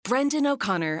Brendan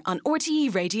O'Connor on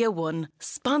RTE Radio 1,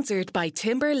 sponsored by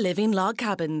Timber Living Log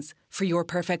Cabins. For your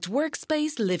perfect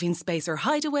workspace, living space or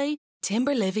hideaway,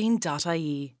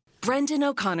 timberliving.ie. Brendan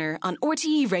O'Connor on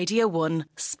RTE Radio 1,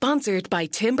 sponsored by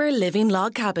Timber Living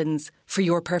Log Cabins. For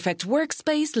your perfect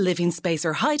workspace, living space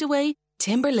or hideaway,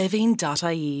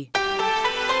 timberliving.ie.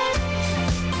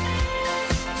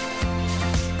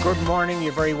 Good morning,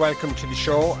 you're very welcome to the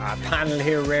show. A panel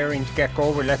here raring to get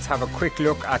going. Let's have a quick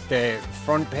look at the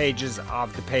front pages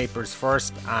of the papers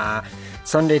first.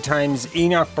 Sunday Times,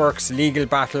 Enoch Burke's legal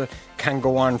battle can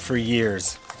go on for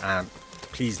years.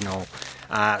 Please no.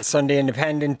 Sunday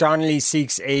Independent, Donnelly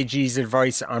seeks AG's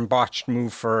advice on botched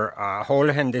move for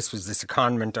Holohan. This was the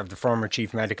secondment of the former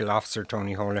Chief Medical Officer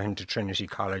Tony Holohan to Trinity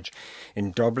College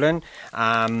in Dublin.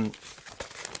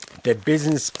 The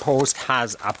Business Post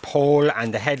has a poll,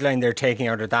 and the headline they're taking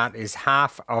out of that is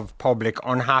half of public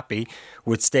unhappy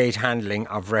with state handling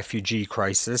of refugee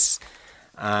crisis.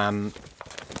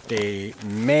 The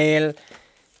Mail,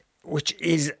 which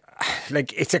is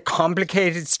it's a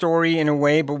complicated story in a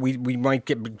way, but we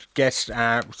might get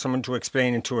someone to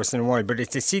explain it to us in a while. But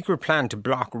it's a secret plan to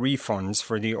block refunds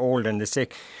for the old and the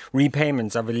sick.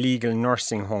 Repayments of illegal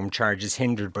nursing home charges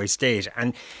hindered by state.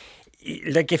 And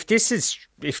if this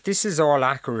is all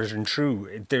accurate and true,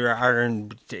 it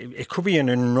could be an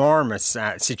enormous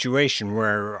situation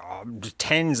where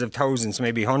tens of thousands,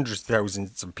 maybe hundreds of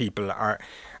thousands of people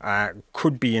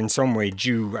could be in some way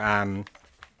due.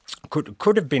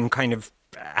 Could have been kind of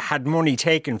had money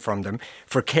taken from them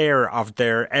for care of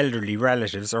their elderly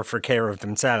relatives or for care of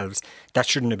themselves that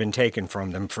shouldn't have been taken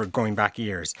from them for going back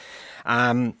years.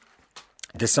 The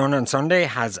Sun on Sunday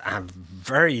has a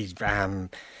very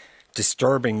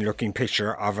disturbing looking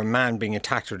picture of a man being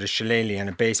attacked with a shillelagh and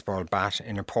a baseball bat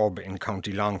in a pub in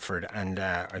County Longford, and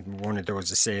one of those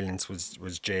assailants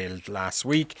was jailed last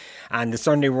week. And the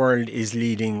Sunday World is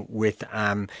leading with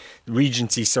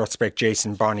Regency suspect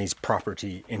Jason Bonney's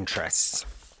property interests.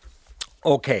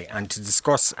 Okay, and to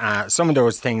discuss some of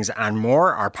those things and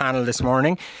more, our panel this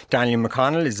morning, Daniel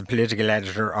McConnell is the political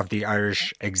editor of the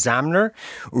Irish Examiner.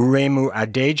 Uremu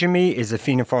Adejimi is a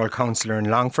Fianna Fáil councillor in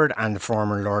Longford and the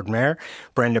former Lord Mayor.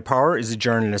 Brenda Power is a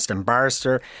journalist and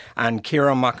barrister. And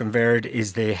Ciarán McInverde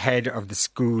is the head of the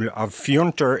School of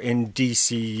Fiúntar in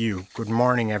DCU. Good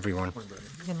morning, everyone.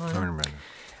 Good morning.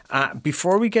 Brenda.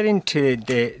 Before we get into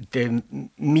the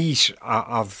meat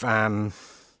of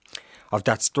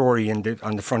that story on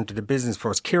the front of the Business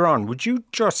Post, Ciarán, would you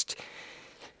just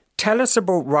tell us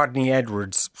about Rodney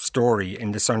Edwards' story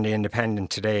in the Sunday Independent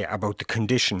today about the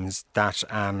conditions that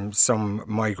some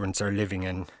migrants are living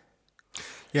in?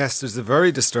 Yes, there's a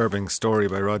very disturbing story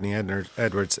by Rodney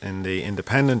Edwards in the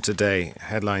Independent today,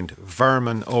 headlined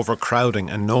 "Vermin, Overcrowding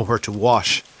and Nowhere to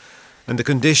Wash." And the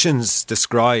conditions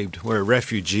described where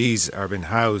refugees are being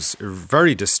housed are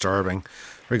very disturbing.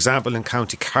 For example, in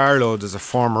County Carlow, there's a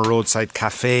former roadside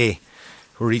cafe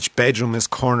where each bedroom is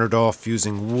cornered off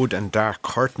using wood and dark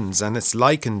curtains, and it's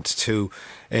likened to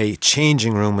a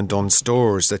changing room in Dunnes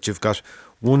Stores, that you've got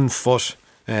 1 foot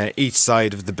each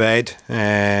side of the bed.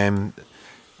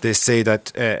 They say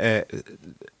that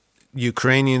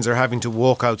Ukrainians are having to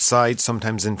walk outside,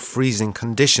 sometimes in freezing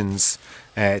conditions,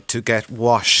 to get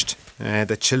washed.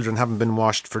 The children haven't been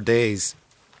washed for days.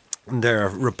 There are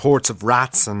reports of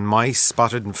rats and mice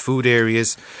spotted in food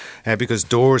areas because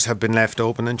doors have been left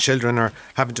open, and children are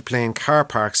having to play in car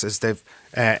parks as they've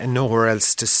nowhere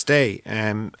else to stay.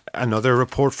 Another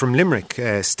report from Limerick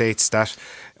states that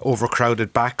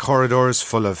overcrowded back corridors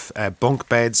full of bunk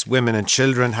beds, women and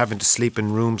children having to sleep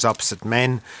in rooms opposite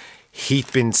men,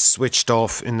 heat being switched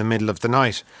off in the middle of the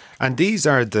night. And these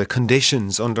are the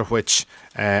conditions under which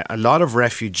a lot of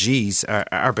refugees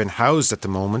are being housed at the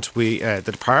moment. The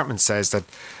department says that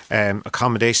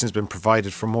accommodation has been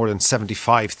provided for more than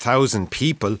 75,000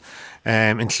 people,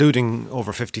 including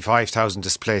over 55,000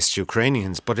 displaced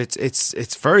Ukrainians. But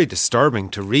it's very disturbing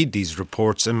to read these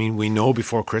reports. I mean, we know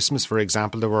before Christmas, for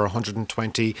example, there were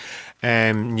 120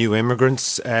 new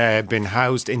immigrants being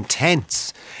housed in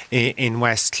tents in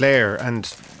West Clare,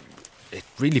 and it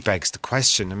really begs the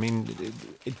question. I mean,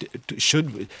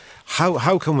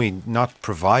 how can we not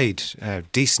provide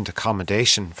decent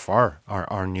accommodation for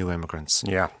our new immigrants?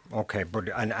 Yeah, okay, but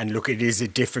and look, it is a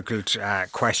difficult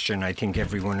question. I think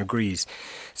everyone agrees.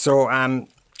 So,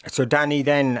 Danny,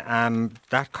 then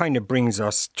that kind of brings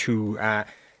us to.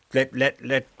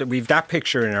 We've that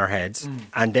picture in our heads,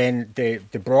 and then the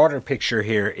broader picture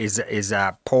here is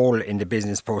a poll in the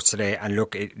Business Post today. And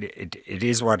look, it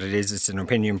is what it is. It's an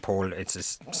opinion poll. It's a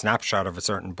snapshot of a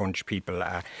certain bunch of people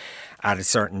at a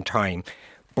certain time.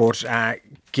 But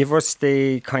give us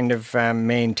the kind of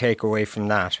main takeaway from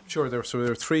that. Sure. There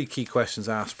were three key questions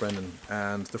asked, Brendan,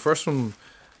 and the first one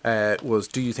was: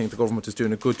 do you think the government is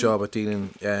doing a good job at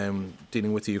dealing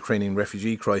with the Ukrainian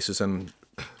refugee crisis? And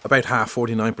about half,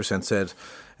 49%, said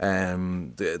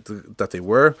that they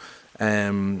were.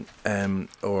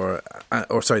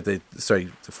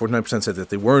 49% said that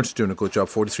they weren't doing a good job,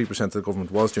 43% the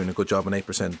government was doing a good job, and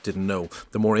 8% didn't know.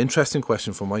 The more interesting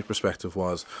question from my perspective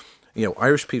was,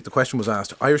 Irish people, the question was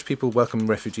asked, Irish people welcome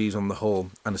refugees on the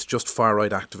whole, and it's just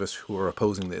far-right activists who are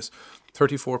opposing this.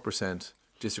 34%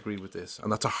 disagree with this,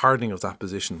 and that's a hardening of that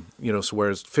position. So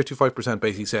whereas 55%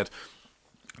 basically said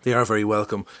they are very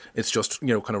welcome, it's just,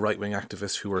 kind of right-wing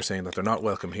activists who are saying that they're not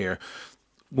welcome here.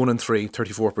 1 in 3,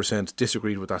 34%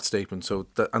 disagreed with that statement. So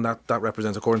that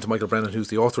represents, according to Michael Brennan, who's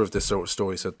the author of this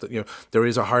story, said that there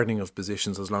is a hardening of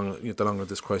positions the longer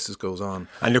this crisis goes on.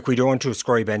 And look, we don't want to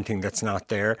ascribe anything that's not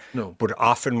there. No. But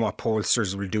often what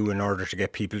pollsters will do in order to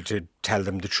get people to tell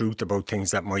them the truth about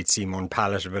things that might seem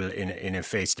unpalatable in a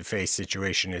face-to-face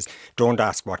situation is don't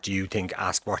ask what do you think,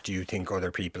 ask what do you think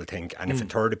other people think. And if a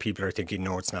third of people are thinking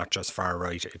no, it's not just far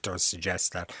right, it does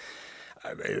suggest that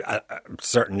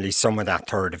certainly some of that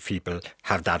third of people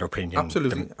have that opinion.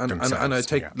 Absolutely, themselves. And I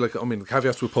take the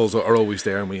caveats to polls are always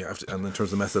there, and we have to, and in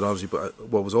terms of methodology. But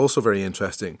what was also very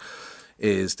interesting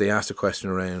is they asked a question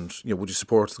around, would you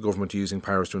support the government using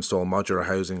powers to install modular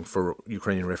housing for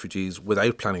Ukrainian refugees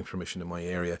without planning permission in my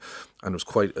area? And it was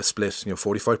quite a split.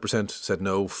 45% said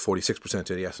no, 46%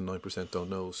 said yes, and 9%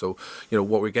 don't know. So,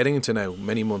 what we're getting into now,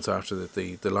 many months after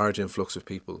the large influx of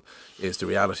people, is the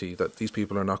reality that these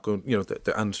people are not going.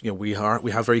 We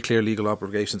have very clear legal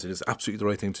obligations. It is absolutely the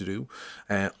right thing to do.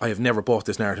 I have never bought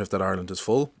this narrative that Ireland is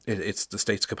full. It's the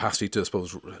state's capacity to, I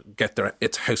suppose, get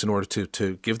its house in order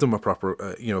to give them a proper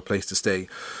place to stay.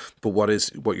 But what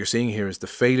you're seeing here is the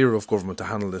failure of government to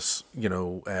handle this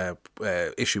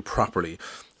issue properly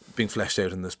being fleshed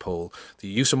out in this poll. The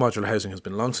use of modular housing has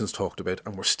been long since talked about,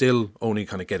 and we're still only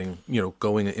kind of getting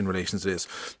going in relation to this.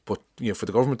 But for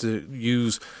the government to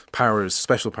use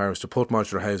special powers to put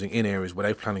modular housing in areas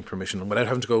without planning permission and without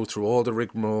having to go through all the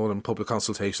rigmarole and public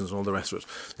consultations and all the rest of it,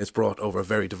 it's brought over a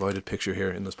very divided picture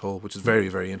here in this poll, which is very,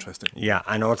 very interesting. Yeah,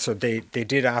 and also they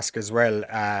did ask as well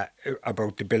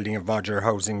about the building of modular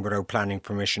housing without planning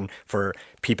permission for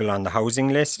people on the housing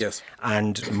list. Yes.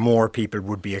 And more people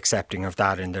would be accepting of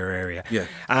that in their area. Yeah.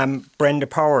 Brenda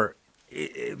Power,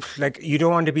 you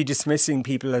don't want to be dismissing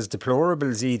people as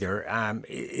deplorables either.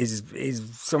 Is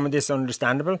some of this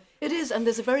understandable? It is, and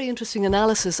there's a very interesting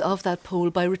analysis of that poll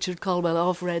by Richard Caldwell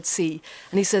of Red C.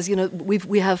 And he says,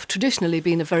 we have traditionally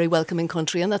been a very welcoming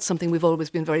country, and that's something we've always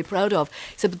been very proud of.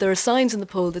 He said, but there are signs in the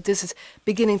poll that this is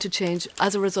beginning to change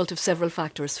as a result of several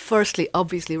factors. Firstly,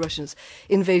 obviously, Russia's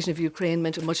invasion of Ukraine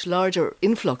meant a much larger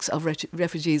influx of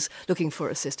refugees looking for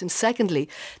assistance. Secondly,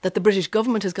 that the British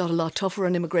government has got a lot tougher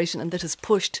on immigration, and that has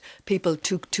pushed people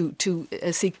to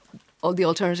seek all the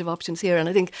alternative options here. And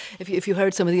I think if you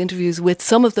heard some of the interviews with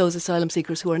some of those asylum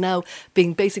seekers who are now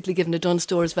being basically given a Dunnes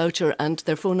Stores voucher and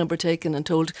their phone number taken and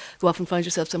told, go off and find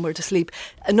yourself somewhere to sleep,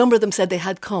 a number of them said they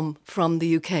had come from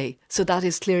the UK. So that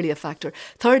is clearly a factor.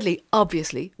 Thirdly,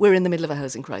 obviously, we're in the middle of a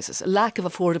housing crisis, a lack of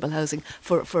affordable housing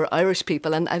for Irish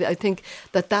people. And I think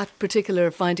that particular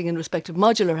finding in respect of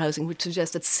modular housing, which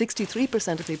suggests that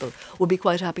 63% of people would be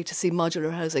quite happy to see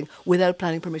modular housing without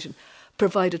planning permission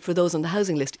provided for those on the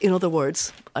housing list, in other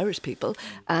words, Irish people,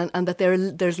 and that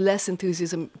there's less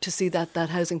enthusiasm to see that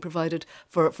housing provided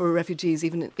for refugees,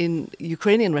 even in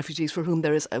Ukrainian refugees, for whom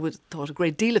there is, I would thought, a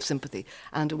great deal of sympathy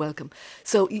and a welcome.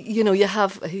 So, you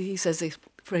have, he says, a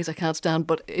phrase I can't stand,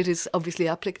 but it is obviously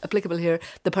applicable here,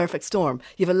 the perfect storm.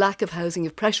 You have a lack of housing, you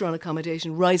have pressure on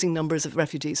accommodation, rising numbers of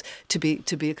refugees to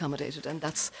be accommodated, and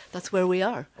that's where we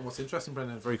are. And what's interesting,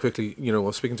 Brendan, very quickly, I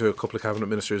was speaking to a couple of cabinet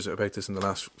ministers about this in the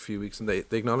last few weeks, and they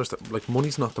acknowledge that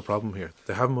money's not the problem here.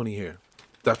 They have money here.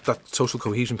 That social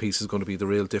cohesion piece is going to be the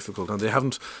real difficult, and they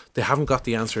haven't got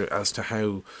the answer as to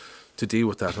how to deal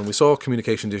with that. And we saw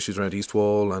communication issues around East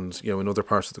Wall and in other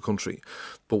parts of the country.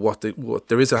 But what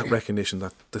there is that recognition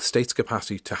that the state's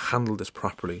capacity to handle this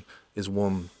properly is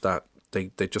one that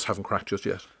they just haven't cracked just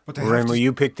yet. Lorraine, will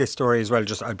you pick this story as well?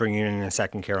 I'll bring you in a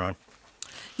second, Kieran.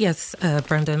 Yes,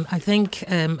 Brendan. I think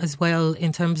as well,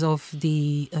 in terms of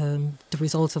the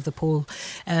results of the poll,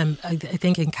 I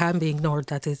think it can be ignored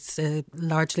that it's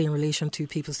largely in relation to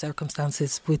people's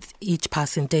circumstances with each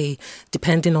passing day.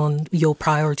 Depending on your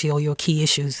priority or your key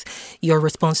issues, your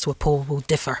response to a poll will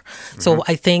differ. Mm-hmm. So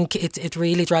I think it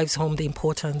really drives home the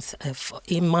importance,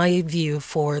 in my view,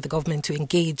 for the government to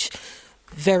engage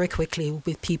very quickly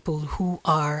with people who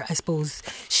are, I suppose,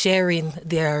 sharing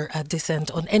their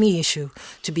dissent on any issue,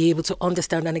 to be able to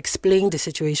understand and explain the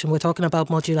situation. We're talking about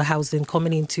modular housing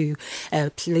coming into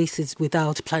places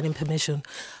without planning permission.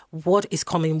 What is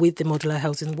coming with the modular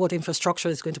housing, what infrastructure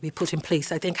is going to be put in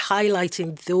place. I think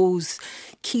highlighting those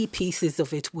key pieces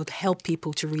of it would help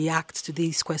people to react to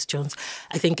these questions,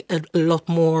 I think, a lot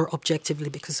more objectively,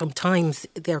 because sometimes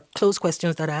there are closed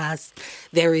questions that are asked.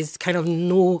 There is kind of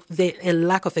a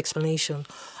lack of explanation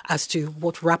as to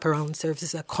what wraparound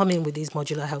services are coming with these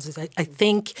modular houses. I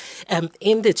think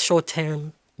in the short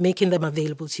term, making them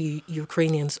available to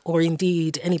Ukrainians, or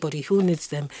indeed anybody who needs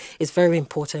them, is very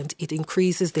important. It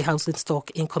increases the housing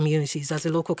stock in communities. As a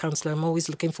local councillor, I'm always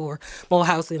looking for more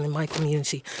housing in my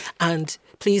community. And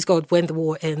please God, when the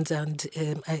war ends, and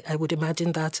I would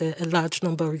imagine that a large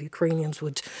number of Ukrainians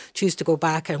would choose to go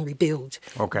back and rebuild.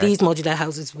 Okay. These modular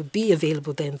houses would be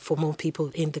available then for more people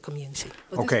in the community.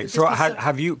 Okay, so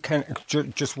have you,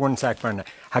 just one sec, Brenda,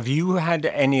 have you had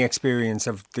any experience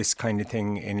of this kind of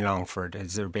thing in Longford?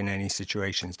 Has there been any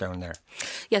situations down there?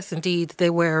 Yes, indeed.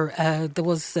 There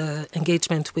was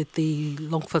engagement with the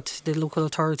local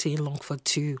authority in Longford,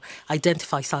 to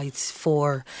identify sites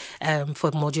for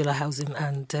modular housing,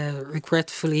 and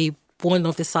regretfully, one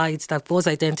of the sites that was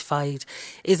identified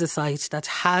is a site that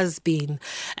has been,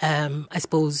 I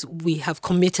suppose, we have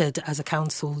committed as a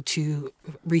council to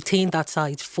retain that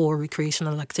site for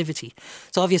recreational activity.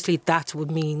 So obviously that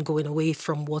would mean going away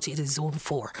from what it is zoned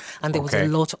for. And there was a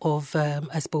lot of,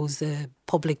 I suppose,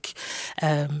 public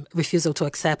refusal to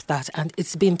accept that. And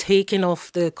it's been taken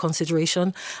off the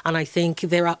consideration. And I think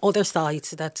there are other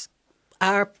sites that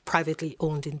are privately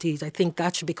owned indeed. I think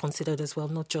that should be considered as well,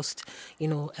 not just,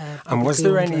 and was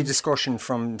there any discussion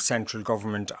from central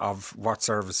government of what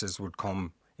services would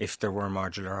come if there were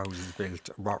modular houses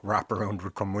built? What wraparound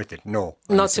would come with it? No.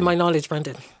 Not to my knowledge,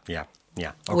 Brendan. Yeah.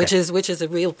 Okay. Which is a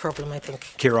real problem, I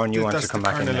think. Kieran, you want to come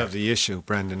back in there? That's the kernel of the issue,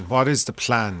 Brendan. What is the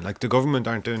plan? Like, the government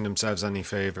aren't doing themselves any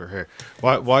favour here.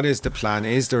 What is the plan?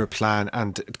 Is there a plan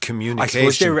and communication? I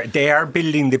suppose they are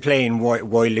building the plane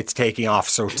while it's taking off,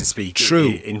 so to speak.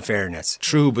 True. In fairness.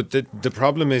 True, but the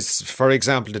problem is, for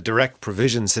example, the direct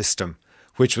provision system,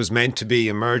 which was meant to be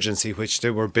emergency, which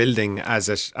they were building as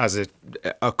it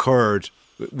occurred.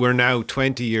 We're now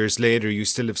 20 years later, you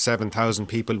still have 7,000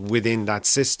 people within that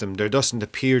system. There doesn't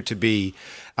appear to be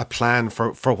a plan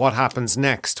for what happens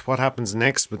next. What happens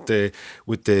next with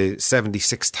the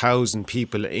 76,000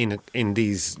 people in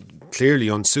these clearly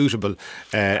unsuitable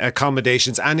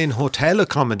accommodations, and in hotel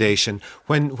accommodation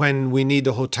when we need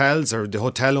the hotels, or the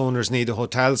hotel owners need the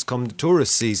hotels come the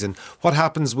tourist season? What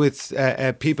happens with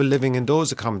people living in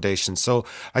those accommodations? So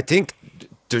I think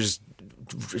there's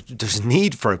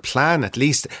need for a plan, at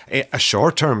least a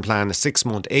short-term plan, a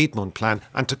 6-month, 8-month plan,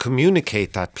 and to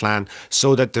communicate that plan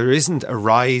so that there isn't a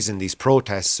rise in these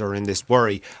protests or in this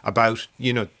worry about,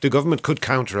 the government could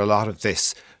counter a lot of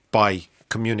this by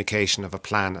communication of a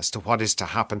plan as to what is to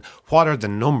happen. What are the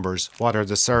numbers? What are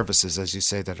the services, as you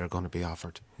say, that are going to be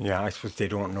offered? Yeah, I suppose they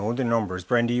don't know the numbers.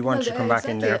 Brenda, you want to come back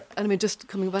in there? And I mean, just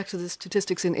coming back to the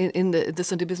statistics in the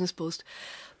Sunday Business Post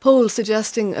poll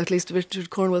suggesting, at least Richard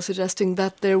Cornwell suggesting,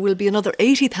 that there will be another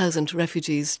 80,000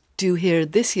 refugees due here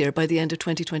this year by the end of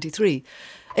 2023.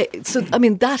 So, I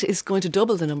mean, that is going to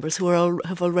double the numbers who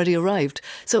have already arrived.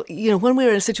 So, when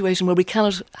we're in a situation where we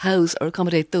cannot house or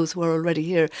accommodate those who are already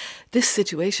here, this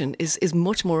situation is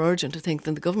much more urgent, I think,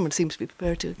 than the government seems to be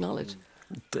prepared to acknowledge.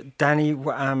 Danny,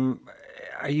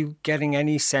 are you getting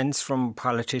any sense from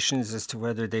politicians as to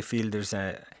whether they feel there's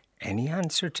any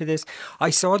answer to this? I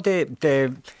saw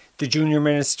the junior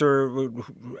minister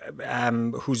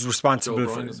who's responsible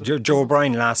for Joe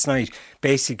O'Brien last night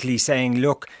basically saying,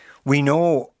 look, we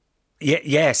know,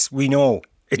 yes, we know.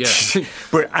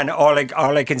 But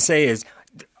all I can say is,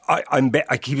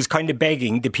 he was kind of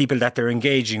begging the people that they're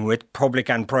engaging with, public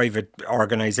and private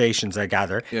organisations, I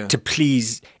gather, to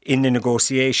please, in the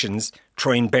negotiations,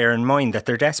 try and bear in mind that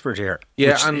they're desperate here.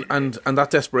 Yeah, and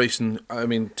that desperation, I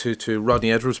mean, to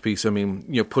Rodney Edwards' piece, I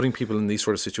mean, putting people in these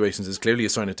sort of situations is clearly a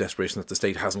sign of desperation that the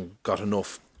state hasn't got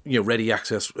enough ready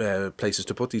access places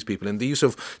to put these people in. The use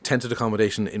of tented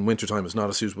accommodation in wintertime is not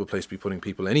a suitable place to be putting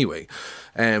people anyway.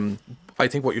 I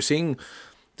think what you're seeing,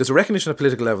 there's a recognition at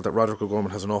political level that Roderick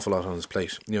O'Gorman has an awful lot on his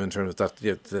plate, in terms of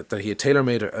that he had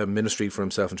tailor-made a ministry for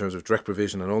himself in terms of direct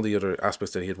provision and all the other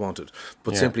aspects that he had wanted.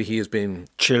 But simply he has been...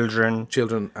 Children,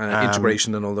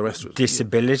 integration and all the rest of it.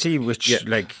 Disability, which,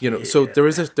 so there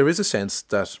is a sense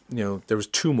that, there is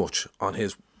too much on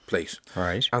his plate,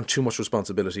 right, and too much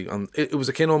responsibility. And it was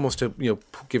akin almost to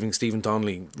giving Stephen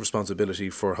Donnelly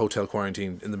responsibility for hotel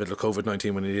quarantine in the middle of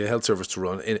COVID-19 when he had a health service to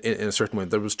run in a certain way.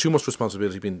 There was too much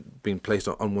responsibility being placed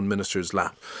on one minister's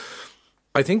lap.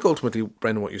 I think ultimately,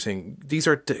 Brendan, what you're saying, these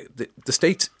are the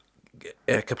state's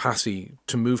capacity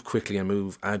to move quickly and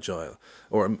move agile,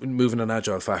 or move in an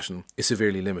agile fashion, is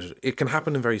severely limited. It can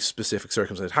happen in very specific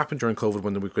circumstances. It happened during COVID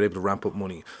when we were able to ramp up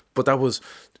money, but that was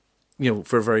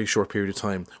for a very short period of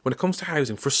time. When it comes to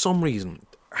housing, for some reason,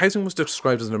 housing was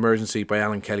described as an emergency by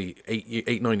Alan Kelly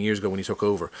 9 years ago when he took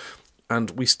over.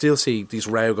 And we still see these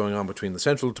row going on between the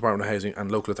Central Department of Housing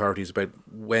and local authorities about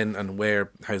when and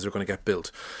where houses are going to get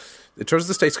built. In terms of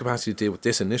the state's capacity to deal with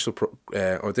this initial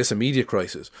or this immediate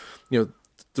crisis,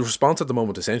 the response at the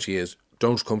moment essentially is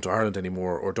don't come to Ireland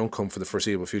anymore, or don't come for the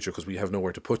foreseeable future because we have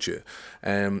nowhere to put you.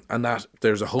 And that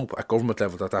there's a hope at government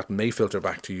level that may filter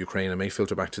back to Ukraine and may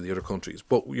filter back to the other countries.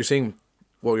 But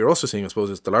what you're also seeing, I suppose,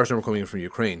 is the large number coming in from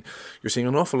Ukraine. You're seeing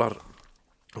an awful lot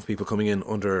of people coming in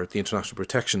under the international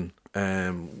protection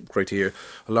criteria.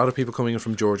 A lot of people coming in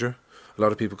from Georgia. A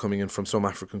lot of people coming in from some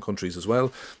African countries as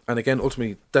well. And again,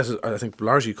 ultimately, that is, I think,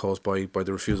 largely caused by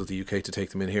the refusal of the UK to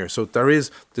take them in here. So there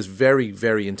is this very,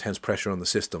 very intense pressure on the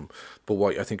system. But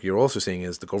what I think you're also seeing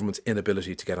is the government's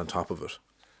inability to get on top of it.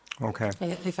 Okay.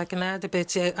 If I can add a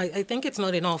bit, I think it's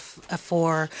not enough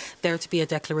for there to be a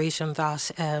declaration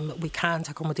that we can't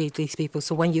accommodate these people.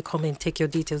 So when you come in, take your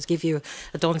details, give you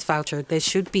a Dunn's voucher, there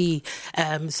should be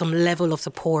some level of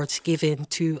support given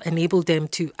to enable them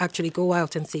to actually go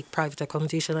out and seek private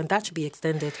accommodation, and that should be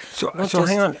extended. So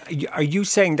hang on, are you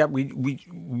saying that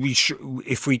we should,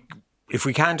 if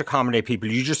we can't accommodate people,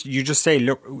 you just say,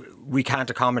 look, we can't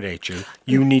accommodate you.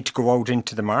 You need to go out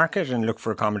into the market and look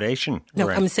for accommodation. No,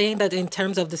 right? I'm saying that in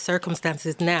terms of the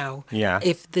circumstances now,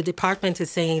 if the department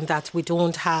is saying that we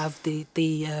don't have the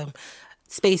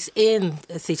space in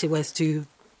City West to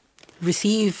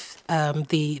receive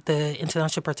the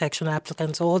international protection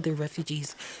applicants or the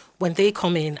refugees, when they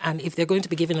come in, and if they're going to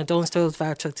be given a Dunn's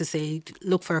voucher to say,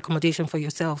 look for accommodation for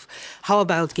yourself, how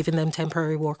about giving them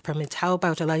temporary work permits? How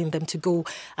about allowing them to go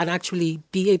and actually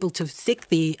be able to seek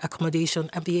the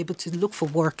accommodation and be able to look for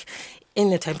work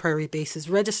in a temporary basis,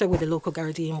 register with a local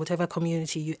Gardaí in whatever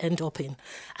community you end up in,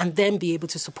 and then be able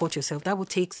to support yourself? That would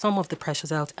take some of the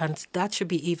pressures out, and that should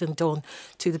be even done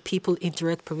to the people in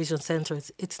direct provision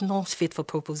centres. It's not fit for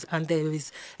purpose, and there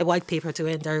is a white paper to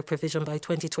end direct provision by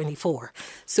 2024.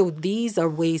 So these are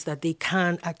ways that they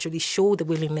can actually show the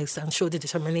willingness and show the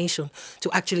determination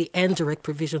to actually end direct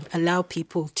provision, allow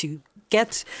people to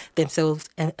get themselves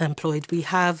employed. We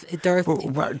have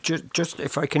just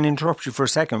if I can interrupt you for a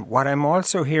second, what I'm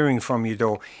also hearing from you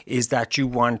though is that you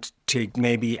want to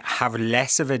maybe have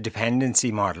less of a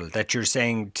dependency model. That you're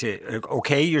saying to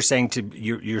you're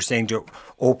saying to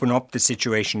open up the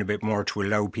situation a bit more to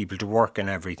allow people to work and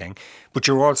everything, but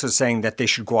you're also saying that they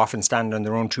should go off and stand on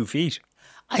their own 2 feet.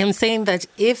 I am saying that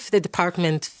if the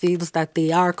department feels that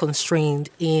they are constrained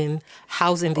in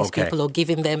housing these people or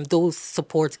giving them those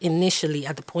supports initially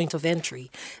at the point of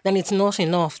entry, then it's not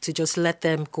enough to just let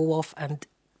them go off and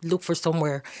look for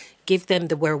somewhere. Give them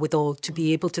the wherewithal to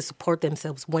be able to support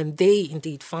themselves when they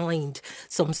indeed find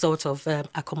some sort of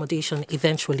accommodation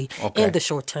eventually in the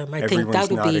short term. I think that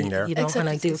would be an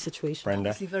ideal situation. Brenda?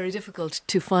 It's very difficult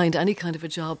to find any kind of a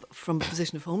job from a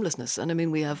position of homelessness. And I mean,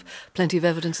 we have plenty of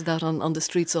evidence of that on the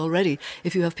streets already.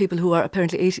 If you have people who are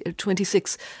apparently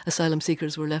 26 asylum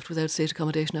seekers were left without state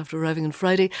accommodation after arriving on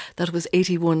Friday. That was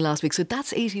 81 last week. So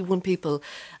that's 81 people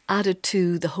added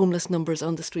to the homeless numbers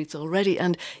on the streets already.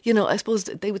 And, I suppose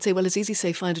they would say, well, it's easy to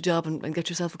say find a job and get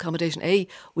yourself accommodation.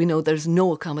 We know there's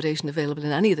no accommodation available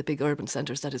in any of the big urban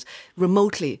centres that is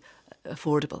remotely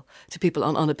affordable to people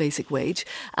on a basic wage.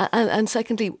 And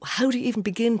secondly, how do you even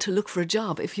begin to look for a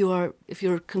job if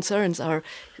your concerns are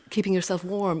keeping yourself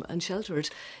warm and sheltered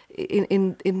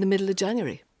in the middle of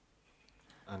January?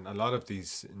 And a lot of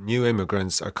these new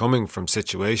immigrants are coming from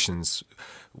situations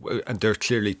and they're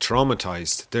clearly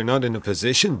traumatised. They're not in a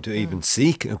position to even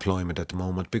seek employment at the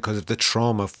moment because of the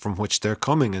trauma from which they're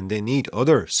coming, and they need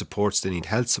other supports. They need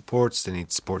health supports, they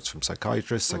need supports from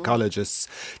psychiatrists, psychologists.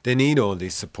 They need all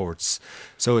these supports.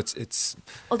 So it's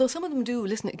although some of them do,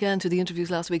 listen again to the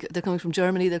interviews last week, they're coming from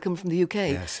Germany, they're coming from the UK.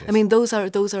 Yes. I mean, those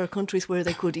are countries where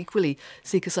they could equally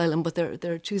seek asylum, but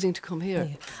they're choosing to come here.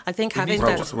 Yeah. I think having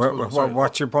that...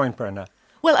 What's your point, Brenda?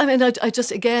 Well, I mean, I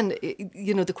just, again,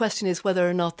 the question is whether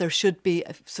or not there should be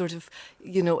a sort of,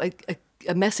 a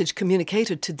a message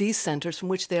communicated to these centres from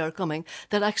which they are coming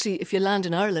that actually, if you land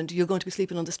in Ireland, you're going to be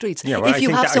sleeping on the streets. Yeah, well, I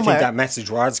think that message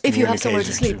was communicated. If you have somewhere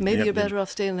to sleep, maybe you're better off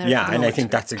staying there. Yeah, and I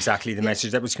think that's exactly the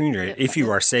message that was communicated. If you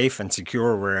are safe and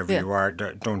secure wherever you are,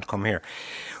 don't come here.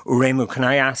 Uremu, can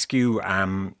I ask you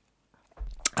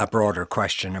a broader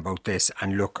question about this?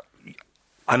 And look,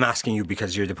 I'm asking you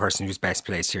because you're the person who's best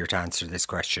placed here to answer this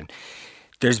question.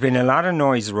 There's been a lot of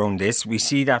noise around this. We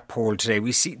see that poll today.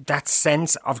 We see that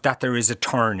sense of that there is a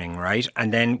turning, right?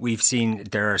 And then we've seen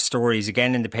there are stories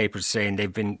again in the papers saying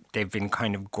they've been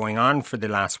kind of going on for the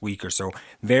last week or so.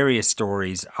 Various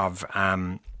stories of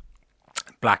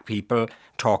black people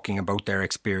talking about their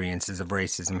experiences of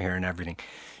racism here and everything.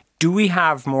 Do we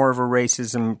have more of a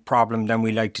racism problem than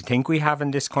we like to think we have in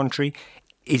this country?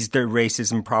 Is the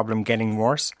racism problem getting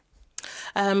worse?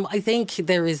 I think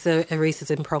there is a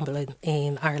racism problem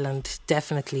in Ireland,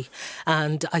 definitely.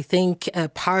 And I think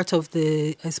part of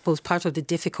the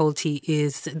difficulty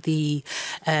is the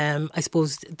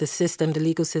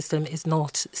legal system is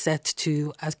not set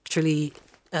to actually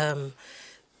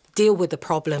deal with the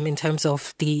problem in terms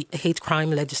of the hate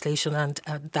crime legislation, and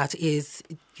that is,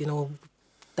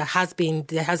 there has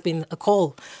been a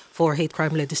call for hate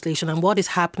crime legislation. And what is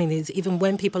happening is, even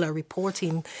when people are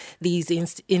reporting these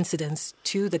incidents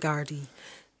to the Gardaí,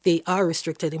 they are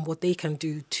restricted in what they can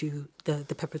do to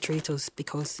the perpetrators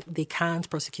because they can't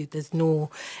prosecute. There's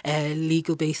no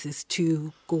legal basis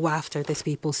to go after these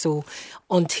people. So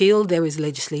until there is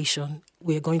legislation,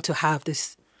 we're going to have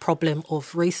this problem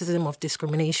of racism, of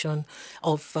discrimination,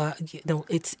 of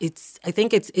it's. I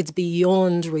think it's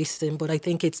beyond racism, but I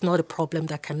think it's not a problem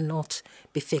that cannot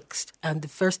be fixed. And the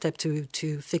first step to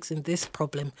fixing this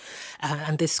problem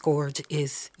and this scourge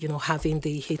is having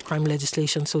the hate crime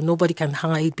legislation, so nobody can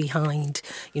hide behind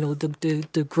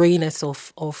the greyness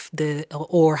of the,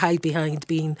 or hide behind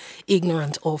being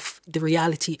ignorant of the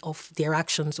reality of their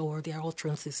actions or their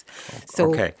utterances.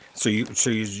 So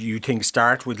you think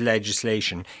start with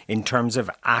legislation. In terms of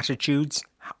attitudes,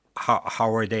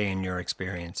 how are they in your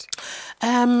experience?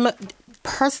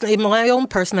 Personally, in my own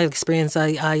personal experience,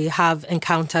 I have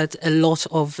encountered a lot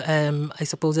of, a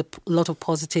lot of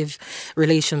positive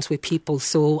relations with people.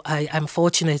 So I'm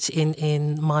fortunate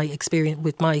in my experience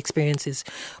with my experiences.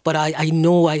 But I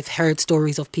know I've heard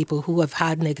stories of people who have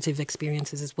had negative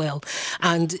experiences as well.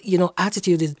 And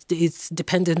attitude is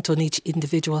dependent on each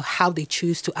individual how they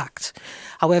choose to act.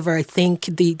 However, I think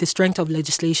the strength of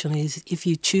legislation is if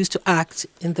you choose to act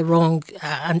in the wrong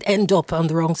and end up on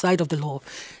the wrong side of the law,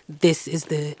 this is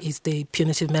the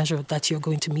punitive measure that you're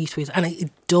going to meet with, and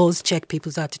it does check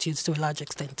people's attitudes to a large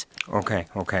extent. Okay,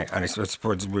 and I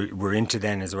suppose we're into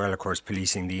then as well, of course,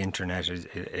 policing the internet,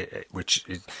 which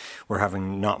we're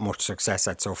having not much success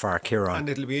at so far, Ciarán. And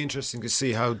it'll be interesting to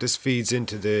see how this feeds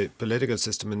into the political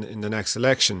system in the next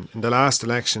election. In the last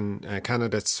election,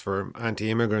 candidates for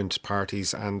anti-immigrant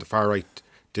parties and the far right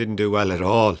didn't do well at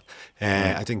all.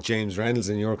 I think James Reynolds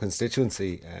in your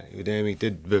constituency, Udemy,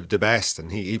 did the best, and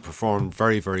he performed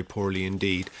very, very poorly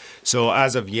indeed. So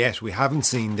as of yet, we haven't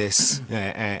seen this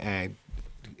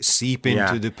seep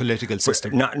into the political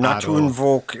system. Not to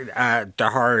invoke the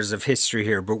horrors of history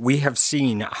here, but we have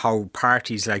seen how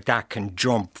parties like that can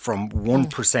jump from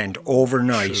 1%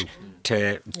 overnight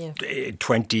to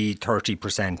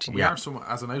 20-30%. We are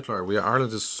as an outlier.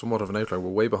 Ireland is somewhat of an outlier. We're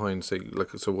way behind, say,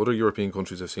 so other European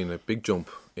countries have seen a big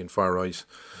jump in far right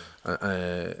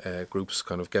groups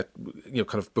kind of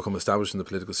become established in the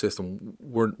political system.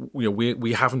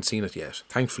 We haven't seen it yet.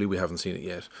 Thankfully, we haven't seen it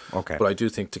yet. Okay. But I do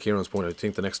think, to Ciarán's point, I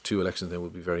think the next two elections then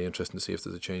will be very interesting to see if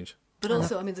there's a change. But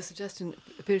also, the suggestion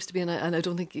appears to be, and I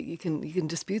don't think you can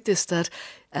dispute this, that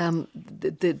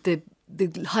the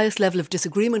highest level of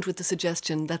disagreement with the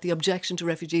suggestion that the objection to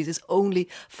refugees is only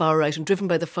far right and driven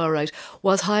by the far right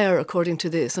was higher, according to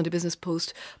the Sunday Business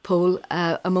Post poll,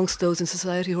 amongst those in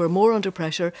society who are more under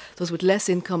pressure, those with less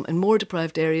income and more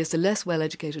deprived areas, the less well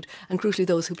educated, and crucially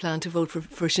those who plan to vote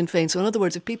for Sinn Féin. So in other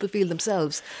words, if people feel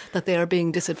themselves that they are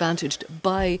being disadvantaged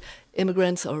by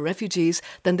immigrants or refugees,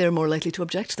 then they're more likely to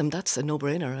object to them. That's a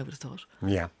no-brainer, I would have thought.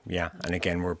 Yeah. And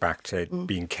again, we're back to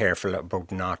being careful about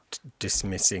not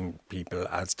dismissing people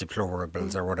as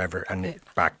deplorables or whatever, and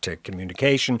back to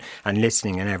communication and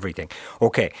listening and everything.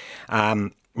 Okay,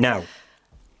 now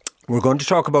we're going to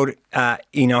talk about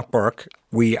Enoch Burke.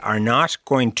 We are not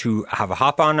going to have a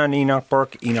hop on Enoch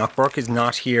Burke. Enoch Burke is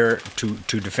not here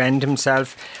to defend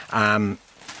himself,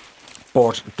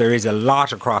 but there is a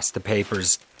lot across the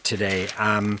papers today.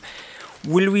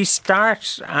 Will we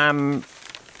start,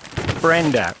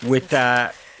 Brenda, with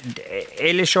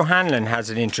Eilish O'Hanlon has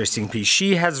an interesting piece.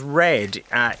 She has read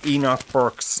Enoch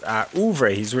Burke's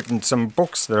oeuvre. He's written some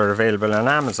books that are available on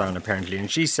Amazon, apparently, and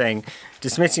she's saying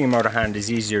dismissing him out of hand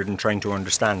is easier than trying to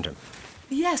understand him.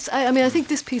 Yes, I mean, I think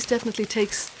this piece definitely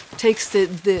takes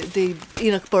the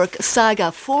Enoch Burke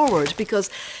saga forward, because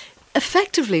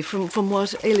effectively, from what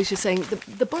Eilish is saying,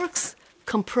 the Burkes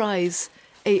comprise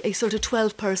a sort of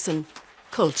 12-person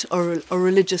cult or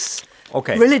religious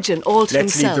religion all to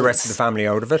Let's themselves. leave the rest of the family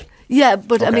out of it. Yeah,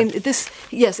 but Okay. I mean,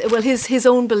 his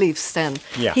own beliefs then.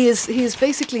 Yeah. He is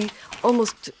basically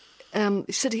almost...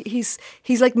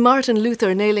 he's like Martin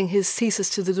Luther nailing his thesis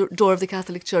to the door of the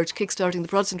Catholic Church, kickstarting the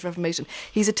Protestant Reformation.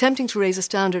 He's attempting to raise a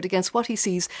standard against what he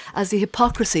sees as the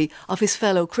hypocrisy of his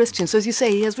fellow Christians. So as you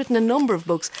say, he has written a number of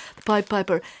books, The Pied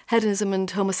Piper, Hedonism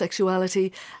and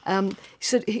Homosexuality.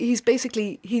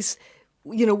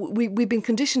 We've been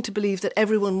conditioned to believe that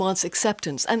everyone wants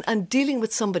acceptance, and dealing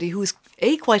with somebody who is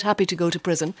quite happy to go to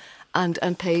prison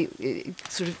and pay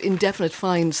sort of indefinite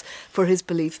fines for his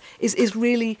belief is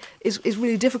really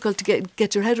difficult to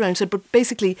get your head around. So, but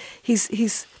basically,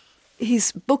 his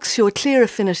books show a clear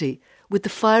affinity with the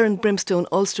fire and brimstone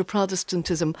Ulster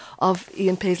Protestantism of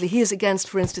Ian Paisley. He is against,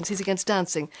 for instance,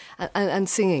 dancing and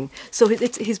singing. So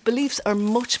his beliefs are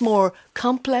much more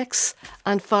complex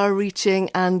and far-reaching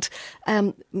and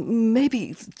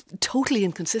maybe totally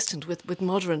inconsistent with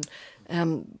modern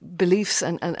beliefs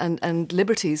and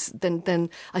liberties than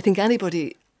I think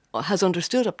anybody has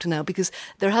understood up to now, because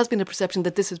there has been a perception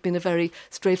that this has been a very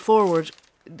straightforward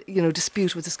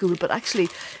dispute with the school, but actually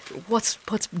what's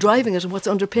driving it and what's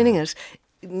underpinning it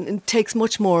takes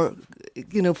much more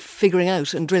figuring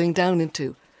out and drilling down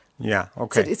into. Yeah,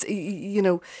 okay.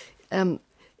 So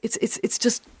it's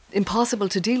just impossible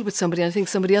to deal with somebody, and I think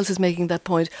somebody else is making that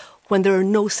point, when there are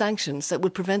no sanctions that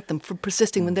would prevent them from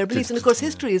persisting in their beliefs. And of course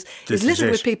history is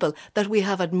littered with people that we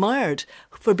have admired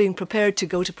for being prepared to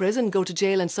go to prison, go to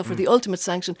jail and suffer the ultimate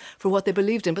sanction for what they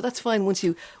believed in. But that's fine once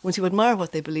you admire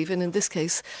what they believe in. In this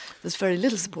case, there's very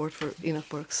little support for Enoch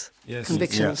Burke's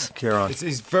convictions. Yeah, Kieran.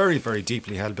 It's very, very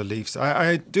deeply held beliefs.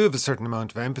 I do have a certain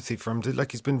amount of empathy for him.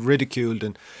 Like, he's been ridiculed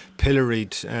and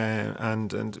pilloried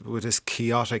and with his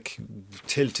chaotic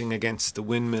tilting against the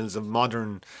windmills of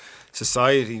modern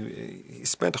society. He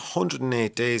spent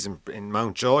 108 days in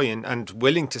Mountjoy and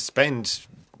willing to spend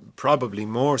probably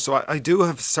more. So I do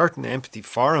have certain empathy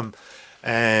for him.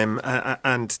 And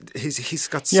he's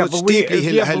got such deeply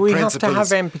held principles. But we have to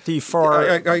have empathy for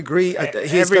I agree.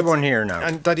 everyone here now.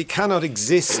 And that he cannot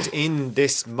exist in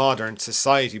this modern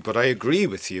society. But I agree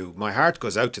with you. My heart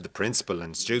goes out to the principal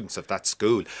and students of that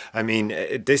school. I mean,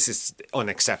 this is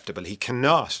unacceptable. He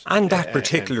cannot. And that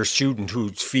particular student who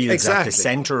feels at the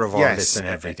centre of all this and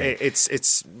everything.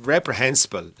 It's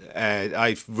reprehensible.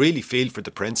 I really feel for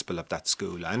the principal of that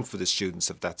school and for the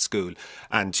students of that school.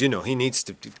 And, he needs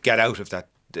to get out of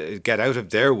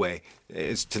their way,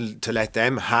 is to let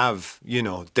them have,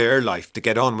 their life, to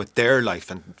get on with their life,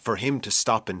 and for him to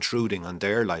stop intruding on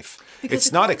their life. Because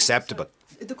it's not acceptable.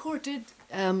 The court did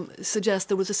suggest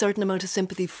there was a certain amount of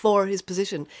sympathy for his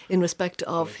position in respect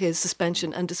of his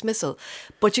suspension and dismissal.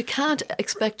 But you can't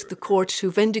expect the court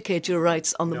to vindicate your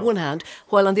rights on the one hand,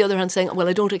 while on the other hand saying, well,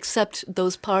 I don't accept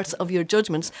those parts of your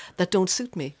judgments that don't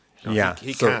suit me. No,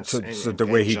 he can't. So the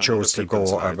way he chose to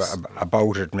go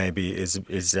about it maybe is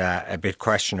a bit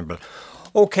questionable.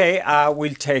 Okay,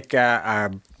 we'll take a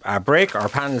break. Our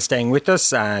panel staying with us,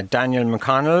 Daniel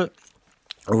McConnell,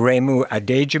 Remu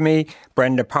Adejimi,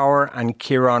 Brenda Power and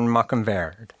Kieran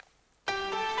Mockinverde.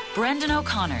 Brendan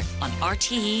O'Connor on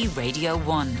RTE Radio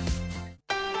 1.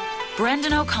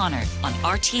 Brendan O'Connor on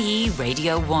RTE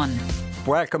Radio 1.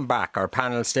 Welcome back. Our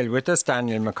panel still with us,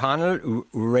 Daniel McConnell,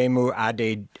 Remu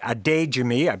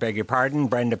Adejimi, I beg your pardon,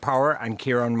 Brenda Power and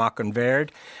Kieran Mockinverde.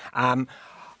 I'm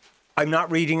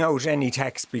not reading out any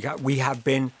text because we have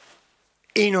been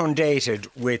inundated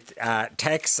with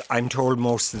texts. I'm told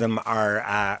most of them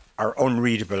are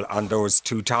unreadable on those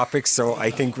two topics, so I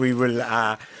think we will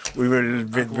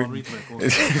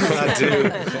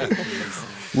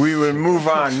move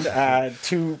on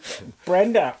to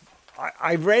Brenda.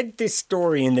 I read this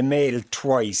story in the Mail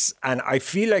twice, and I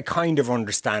feel I kind of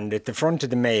understand it. The front of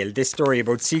the Mail, this story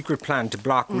about secret plan to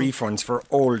block refunds for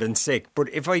old and sick. But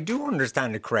if I do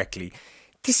understand it correctly,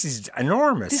 this is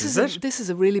enormous, is it? This is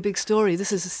a really big story.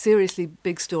 This is a seriously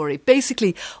big story.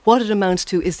 Basically, what it amounts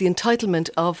to is the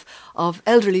entitlement of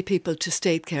elderly people to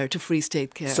state care, to free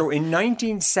state care. So in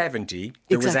 1970,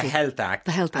 there was a Health Act.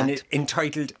 The Health Act. And it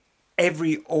entitled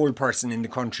every old person in the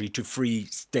country to free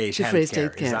state To health free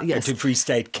care. state care, yes. To free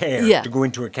state care, Yeah. to go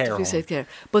into a care Free home. state care.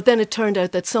 But then it turned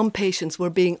out that some patients were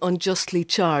being unjustly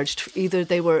charged. Either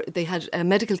they had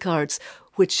medical cards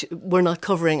which were not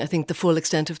covering, I think, the full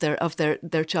extent of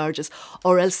their charges,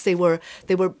 or else they were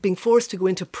being forced to go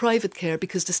into private care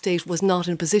because the state was not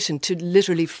in a position to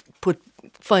literally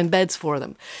find beds for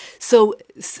them. So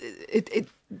it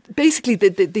basically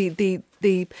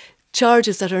the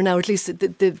charges that are now, at least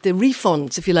the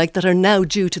refunds, if you like, that are now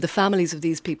due to the families of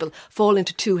these people fall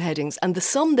into two headings, and the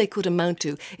sum they could amount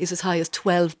to is as high as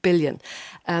 12 billion.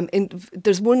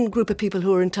 There's one group of people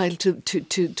who are entitled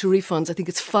to refunds. I think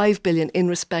it's 5 billion in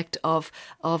respect of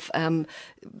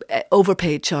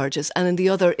overpaid charges, and in the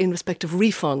other in respect of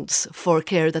refunds for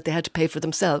care that they had to pay for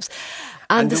themselves.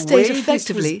 And the state way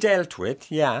effectively this was dealt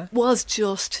with, was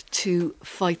just to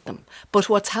fight them. But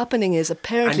what's happening is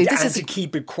apparently and, this and is to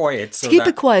keep it quiet. to keep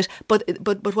it quiet. But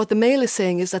what the Mail is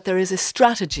saying is that there is a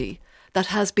strategy that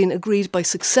has been agreed by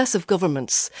successive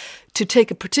governments to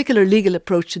take a particular legal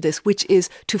approach to this, which is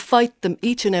to fight them,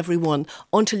 each and every one,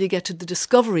 until you get to the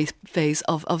discovery phase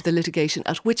of the litigation,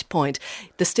 at which point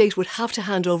the state would have to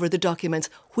hand over the documents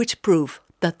which prove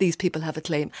that these people have a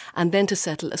claim, and then to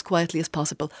settle as quietly as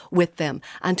possible with them,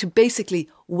 and to basically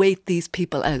wait these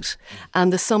people out.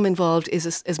 And the sum involved is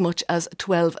as much as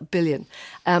 12 billion.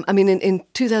 In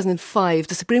 2005,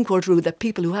 the Supreme Court ruled that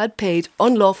people who had paid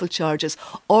unlawful charges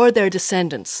or their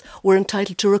descendants were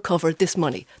entitled to recover this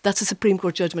money. That's a Supreme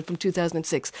Court judgment from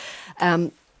 2006.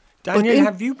 Daniel,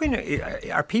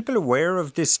 are people aware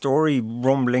of this story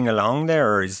rumbling along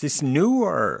there, or is this new?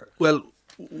 Or Well,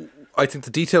 I think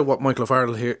the detail what Michael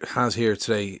O'Farrell has here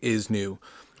today is new.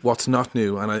 What's not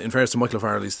new, and in fairness to Michael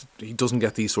O'Farrell, he doesn't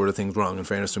get these sort of things wrong. In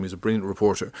fairness to him, he's a brilliant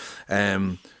reporter.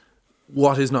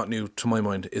 What is not new, to my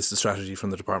mind, is the strategy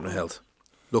from the Department of Health.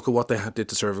 Look at what they did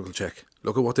to cervical check.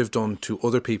 Look at what they've done to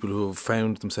other people who have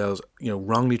found themselves,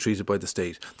 wrongly treated by the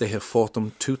state. They have fought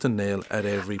them tooth and nail at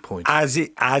every point. As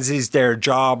is their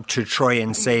job to try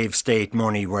and save state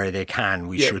money where they can,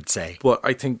 we should say. But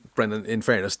I think, Brendan, in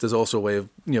fairness, there's also a way of,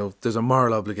 there's a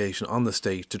moral obligation on the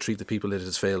state to treat the people it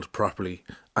has failed properly,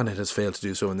 and it has failed to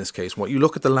do so in this case. What you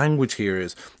look at the language here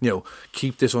is,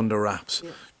 keep this under wraps.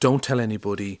 Yeah. Don't tell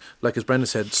anybody. Like as Brenda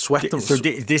said, sweat them. So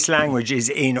this language is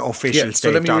in official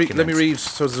state documents. Let me read.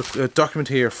 So there's a document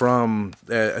here from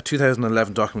a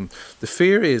 2011 document. The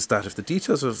fear is that if the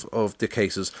details of the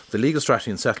cases, the legal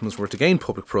strategy and settlements were to gain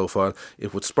public profile,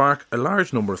 it would spark a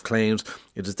large number of claims.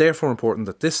 It is therefore important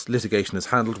that this litigation is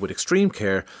handled with extreme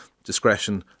care,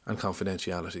 discretion and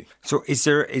confidentiality. So is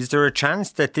there a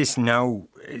chance that this now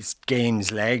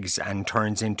gains legs and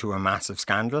turns into a massive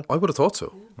scandal? I would have thought so.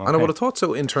 Okay. And I would have thought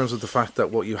so in terms of the fact that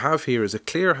what you have here is a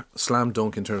clear slam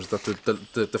dunk in terms of that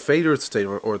the failure of the state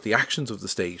or the actions of the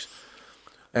state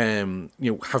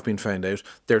have been found out.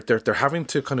 They're having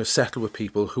to kind of settle with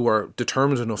people who are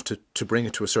determined enough to bring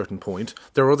it to a certain point.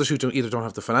 There are others who either don't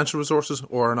have the financial resources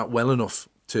or are not well enough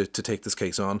to take this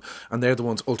case on, and they're the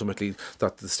ones ultimately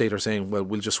that the state are saying, well,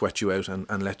 we'll just sweat you out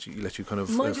and let you kind of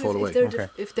fall away.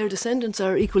 If their descendants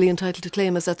are equally entitled to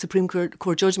claim, as that Supreme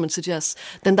Court judgment suggests,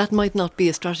 then that might not be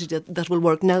a strategy that will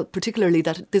work. Now, particularly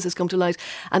that this has come to light,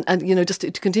 and just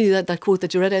to continue that quote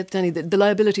that you read out, Danny, the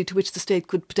liability to which the state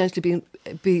could potentially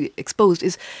be exposed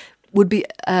would be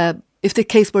if the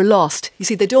case were lost. You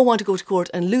see, they don't want to go to court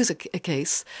and lose a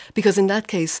case, because in that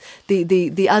case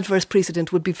the adverse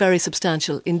precedent would be very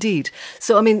substantial indeed.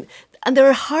 So and there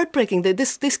are heartbreaking.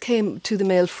 This came to the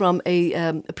Mail from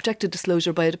a protected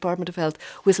disclosure by a Department of Health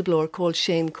whistleblower called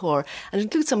Shane Corr, and it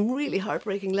includes some really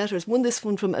heartbreaking letters. This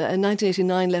one from a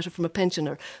 1989 letter from a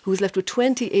pensioner who was left with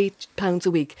 £28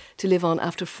 a week to live on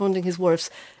after funding his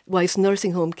wife's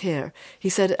nursing home care. He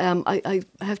said, I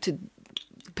have to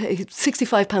pay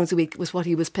 £65 a week was what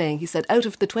he was paying. He said, out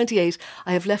of the 28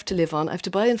 I have left to live on, I have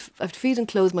to feed and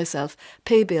clothe myself,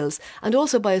 pay bills, and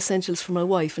also buy essentials for my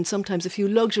wife, and sometimes a few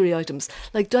luxury items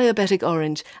like diabetic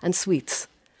orange and sweets.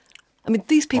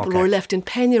 These people were left in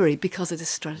penury because of this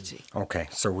strategy. Okay,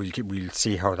 so we'll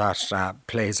see how that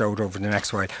plays out over the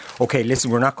next while. Okay,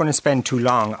 listen, we're not going to spend too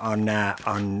long on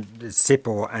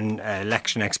SIPO and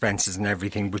election expenses and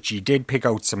everything, but you did pick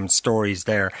out some stories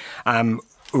there.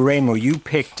 Uremo, you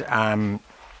picked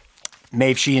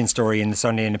Maeve Sheehan's story in the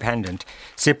Sunday Independent.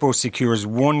 SIPO secures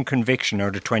one conviction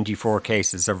out of 24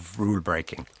 cases of rule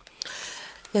breaking.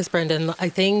 Yes, Brendan, I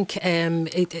think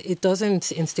it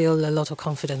doesn't instill a lot of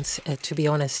confidence, to be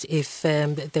honest, if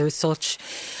there is such,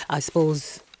 I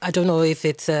suppose, I don't know if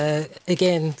it's,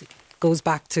 again, goes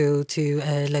back to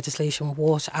legislation.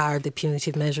 What are the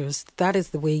punitive measures? That is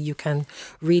the way you can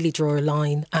really draw a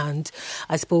line. And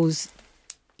I suppose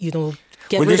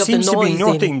get well, rid there of the seems to be noise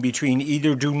nothing between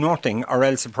either do nothing or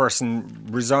else a person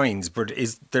resigns, but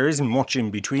there isn't much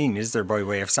in between, is there, by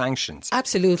way of sanctions?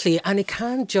 Absolutely, and it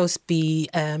can't just be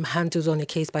handled on a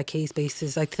case-by-case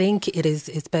basis. I think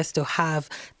it's best to have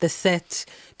the set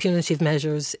punitive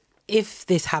measures. If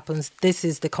this happens, this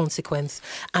is the consequence,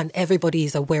 and everybody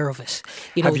is aware of it.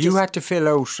 Have you had to fill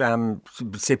out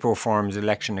SIPO forms,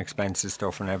 election expenses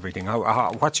stuff, and everything?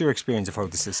 What's your experience of how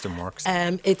the system works?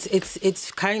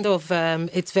 It's kind of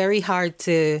it's very hard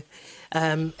to.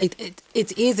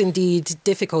 It is indeed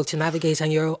difficult to navigate,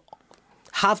 and you're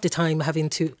half the time having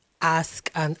to ask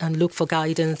and look for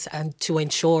guidance, and to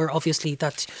ensure obviously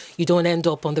that you don't end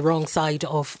up on the wrong side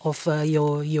of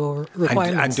your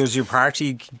requirements. And does your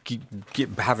party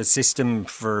have a system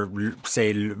for,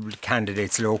 say,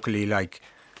 candidates locally, like,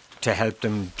 to help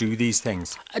them do these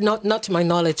things? Not to my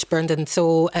knowledge, Brendan.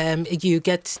 So you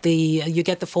get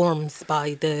the forms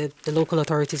by the local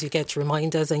authorities. You get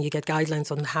reminders and you get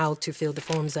guidelines on how to fill the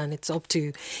forms, and it's up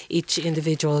to each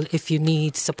individual, if you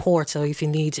need support or if you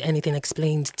need anything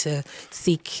explained, to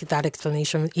seek that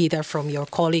explanation either from your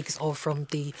colleagues or from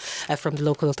the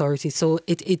local authorities. So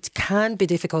it can be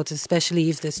difficult,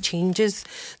 especially if there's changes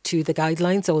to the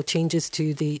guidelines or changes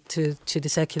to the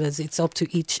circulars. It's up to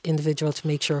each individual to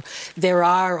make sure. There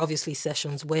are obviously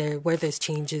sessions where there's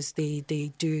changes.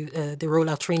 They roll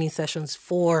out training sessions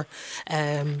for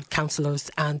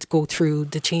councillors and go through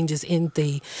the changes in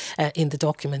the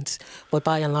document. But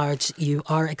by and large, you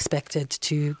are expected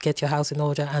to get your house in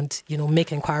order and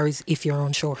make inquiries if you're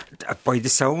unsure. By the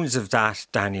sounds of that,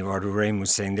 Danny, what Lorraine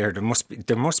was saying there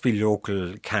must be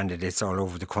local candidates all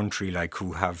over the country, like,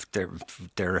 who have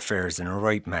their affairs in a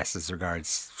right mess as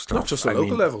regards stuff. Not just at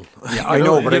local level. Yeah, I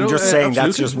know, but I'm just saying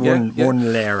that's just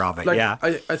one layer of it. Like, yeah,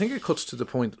 I think it cuts to the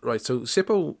point, right? So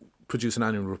SIPO produce an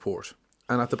annual report,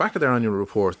 and at the back of their annual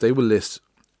report, they will list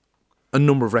a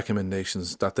number of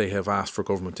recommendations that they have asked for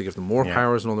government to give them more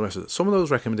powers and all the rest of it. Some of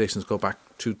those recommendations go back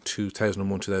to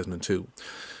 2001, 2002.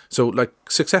 So, like,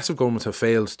 successive governments have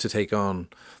failed to take on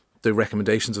the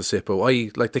recommendations of SIPO,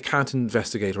 i.e., like, they can't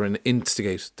investigate or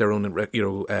instigate their own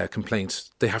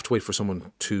complaints. They have to wait for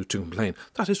someone to complain.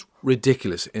 That is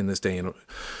ridiculous in this day.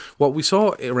 What we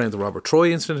saw around the Robert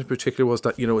Troy incident in particular was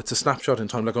that, it's a snapshot in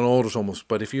time, like an audit almost.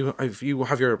 But if you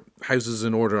have your houses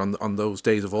in order on those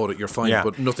days of audit, you're fine. Yeah.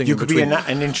 But nothing you in could between. be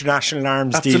an international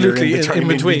arms dealer in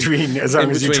between, as long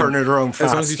as you turn it around fast.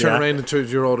 As long as you turn around and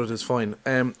your audit is fine.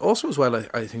 Also, as well,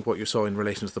 I think what you saw in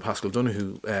relation to the Paschal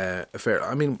Donoghue affair.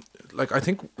 I mean, like, I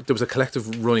think there was a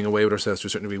collective running away with ourselves to a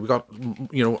certain degree. We got,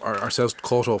 ourselves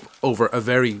caught up over a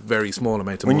very, very small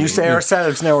amount of money. When you say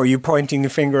ourselves now, are you pointing the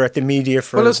finger at the media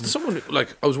for? Well, as someone,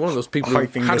 like, I was one of those people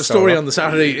who had a story on the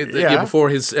Saturday before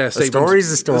his statement. A story's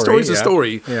a story. A story's a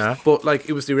story. Yeah. But, like,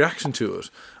 it was the reaction to it.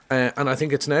 And I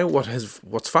think it's now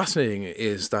what's fascinating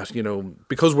is that,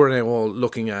 because we're now all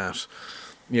looking at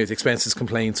the expenses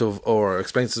complaints or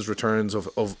expenses returns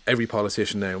of every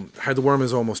politician now, how the worm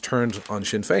is almost turned on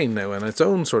Sinn Féin now and its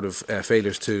own sort of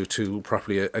failures to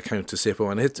properly account to SIPO,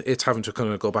 and it's having to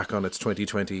kind of go back on its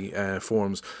 2020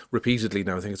 forms repeatedly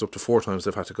now. I think it's up to 4 times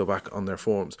they've had to go back on their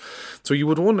forms. So you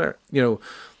would wonder,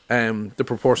 the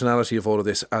proportionality of all of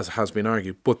this, as has been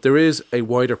argued. But there is a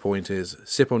wider point, is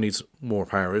SIPO needs more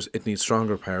powers, it needs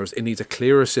stronger powers, it needs a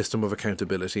clearer system of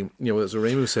accountability. As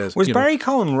Aramu says... Was Barry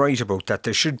Cohen right about that?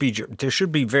 There should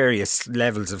be various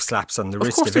levels of slaps on the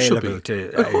wrist available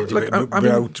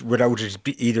without it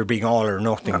either being all or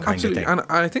nothing kind of thing. And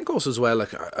I think also as well,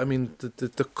 like, I mean,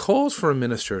 the cause for a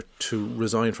minister to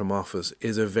resign from office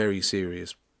is a very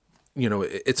serious,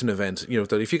 it's an event,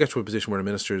 that if you get to a position where a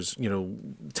minister's,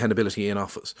 tenability in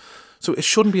office. So it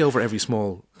shouldn't be over every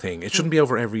small thing. It shouldn't be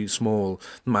over every small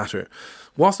matter.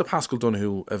 Was the Paschal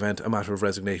Donoghue event a matter of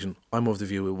resignation? I'm of the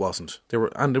view it wasn't.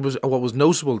 What was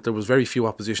noticeable, there was very few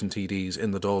opposition TDs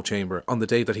in the Dáil chamber on the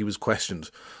day that he was questioned.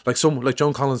 Like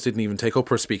Joan Collins didn't even take up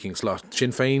her speaking slot.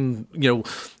 Sinn Féin,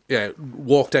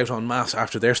 walked out en masse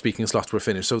after their speaking slots were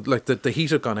finished. So, like, the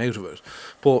heat had gone out of it.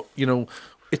 But,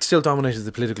 it still dominated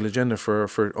the political agenda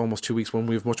for almost 2 weeks when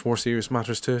we have much more serious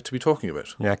matters to be talking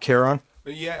about. Yeah, Kieran?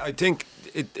 Yeah, I think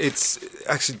it's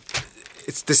actually...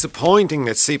 It's disappointing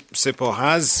that SIPO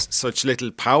has such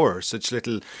little power, such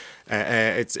little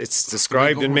It's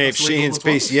described in Maeve Sheehan's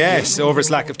piece, yes, over its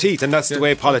lack of teeth, and that's the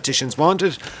way politicians want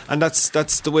it, and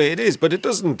that's the way it is. But it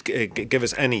doesn't give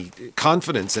us any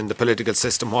confidence in the political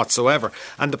system whatsoever.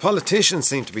 And the politicians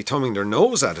seem to be thumbing their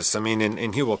nose at us. I mean,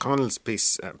 in Hugh O'Connell's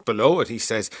piece below it, he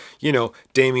says,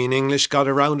 Damien English got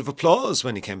a round of applause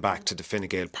when he came back to the Fine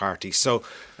Gael party. So,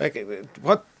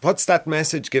 what's that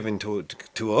message given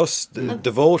to us,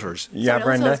 the voters? Yeah,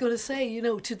 Brenda. I was going to say,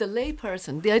 to the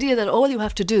layperson, the idea that all you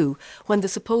have to do when the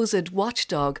supposed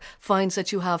watchdog finds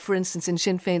that you have, for instance, in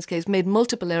Sinn Féin's case, made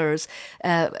multiple errors,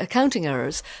 accounting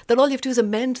errors, that all you have to do is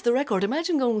amend the record.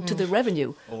 Imagine going to the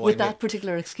revenue with that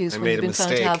particular excuse when you've been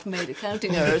found to have made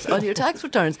accounting errors on your tax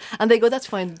returns, and they go, that's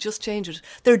fine, just change it.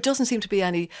 There doesn't seem to be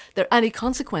any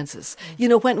consequences.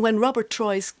 When Robert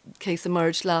Troy's case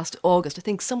emerged last August, I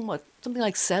think something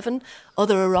like 7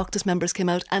 other Oireachtas members came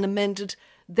out and amended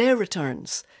their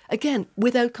returns, again,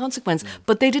 without consequence.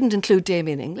 But they didn't include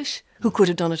Damien English, who could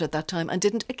have done it at that time and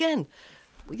didn't. Again,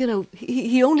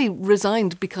 he only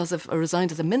resigned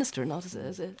resigned as a minister, not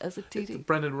as a TD.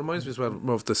 Brendan, reminds me as well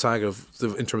of the saga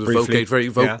in terms of Votegate,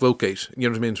 Votegate. You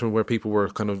know what I mean? From where people were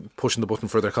kind of pushing the button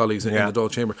for their colleagues in the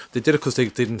Dáil chamber. They did it because they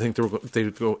didn't think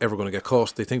they were ever going to get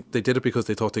caught. They did it because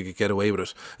they thought they could get away with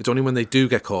it. It's only when they do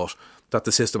get caught that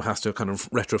the system has to kind of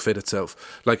retrofit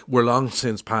itself. Like, we're long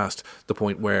since past the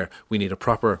point where we need a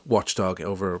proper watchdog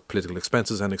over political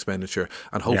expenses and expenditure,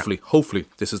 and hopefully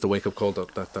this is the wake up call that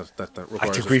requires. I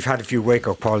think we've had a few wake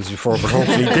up calls before, but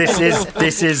hopefully this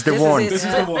is the one. This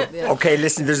is the one. Yeah. Okay,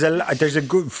 listen, there's a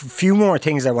good few more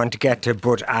things I want to get to,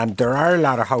 but there are a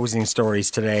lot of housing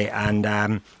stories today,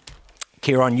 and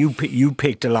Ciarán, you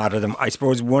picked a lot of them. I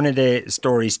suppose one of the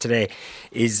stories today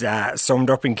is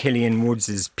summed up in Killian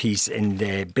Woods' piece in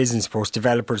the Business Post.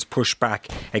 Developers push back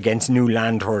against new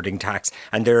land hoarding tax,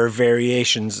 and there are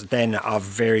variations then of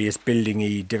various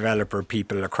building developer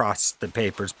people across the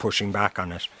papers pushing back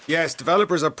on it. Yes,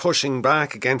 developers are pushing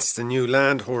back against the new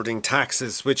land hoarding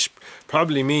taxes, which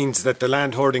probably means that the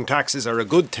land hoarding taxes are a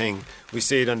good thing. We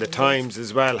see it on the Times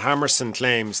as well. Hammerson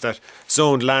claims that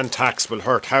zoned land tax will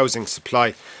hurt housing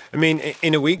supply. I mean,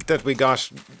 in a week that we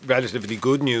got relatively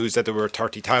good news that there were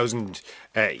 30,000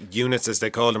 units, as they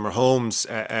call them, or homes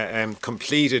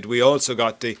completed, we also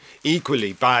got the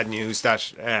equally bad news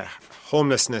that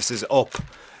homelessness is up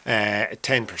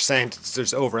 10%.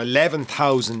 There's over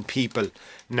 11,000 people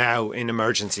now in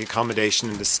emergency accommodation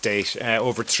in the state,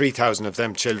 over 3,000 of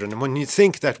them children. And when you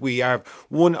think that we are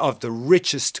one of the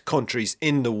richest countries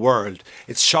in the world,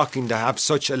 it's shocking to have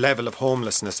such a level of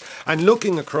homelessness. And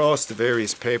looking across the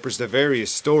various papers, the various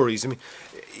stories, I mean,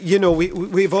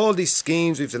 we've all these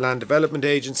schemes. We've the Land Development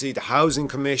Agency, the Housing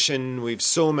Commission. We've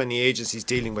so many agencies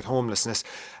dealing with homelessness.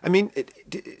 I mean,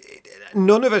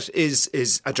 none of it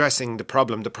is addressing the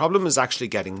problem. The problem is actually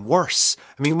getting worse.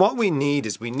 I mean, what we need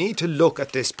to look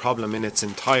at this problem in its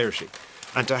entirety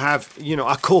and to have,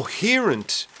 a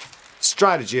coherent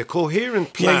strategy, a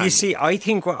coherent plan. Yeah, you see, I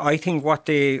think what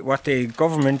the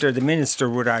government or the minister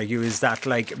would argue is that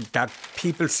that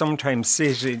people sometimes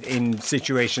sit in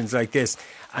situations like this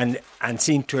and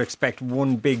seem to expect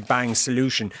one big bang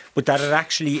solution, but that it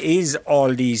actually is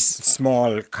all these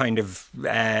small kind of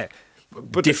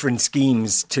different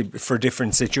schemes for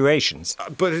different situations.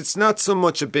 But it's not so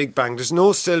much a big bang. There's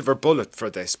no silver bullet for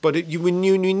this. But you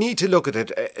need to look at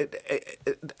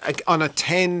it on a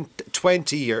 10,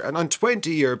 20 year and on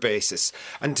 20-year basis,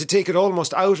 and to take it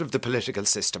almost out of the political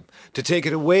system, to take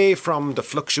it away from the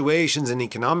fluctuations in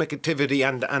economic activity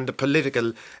and the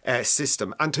political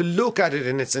system, and to look at it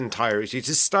in its entirety.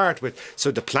 To start with,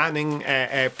 the planning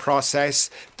process,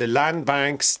 the land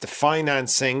banks, the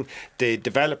financing, the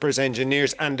developers, engineers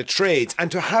and the trades,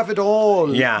 and to have it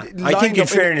all. Yeah, I think in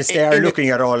fairness they are looking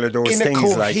at all of those things in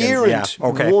a coherent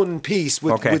one piece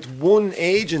with one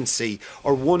agency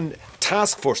or one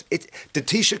task force. The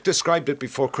Taoiseach described it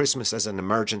before Christmas as an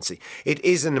emergency. It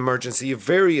is an emergency. Of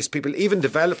various people, even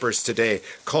developers today,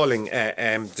 calling.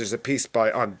 There's a piece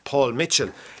on Paul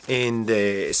Mitchell in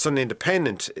the Sunday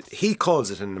Independent. He calls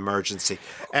it an emergency.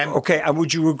 Okay, and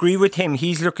would you agree with him?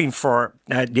 He's looking for.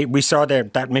 We saw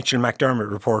that Mitchell McDermott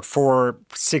report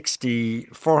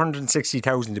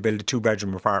 460,000 to build a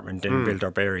 2-bedroom apartment in a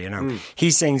built-up area. Now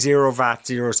he's saying zero VAT,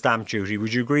 zero stamp duty.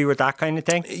 Would you agree with that kind of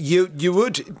thing? You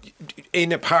would.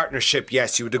 in a partnership,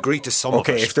 yes, you would agree to some of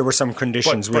it. Okay, if there were some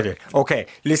conditions with it. Okay,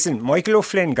 listen, Michael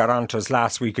O'Flynn got on to us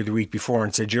last week or the week before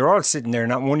and said, you're all sitting there,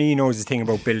 not one of you knows a thing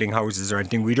about building houses or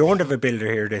anything. We don't have a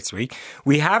builder here this week.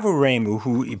 We have Uremu,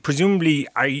 who presumably,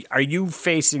 are you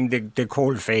facing the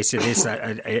cold face of this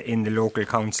in the local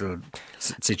council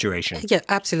situation? Yeah,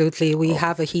 absolutely. We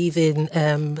have a heaving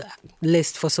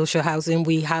list for social housing.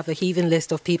 We have a heaving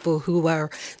list of people who are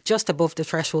just above the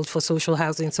threshold for social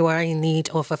housing, so are in need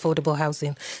of affordable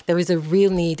housing. There is a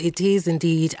real need. It is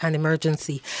indeed an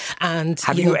emergency. And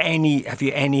have you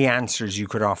any answers you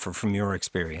could offer from your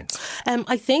experience?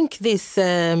 I think this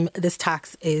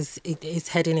tax is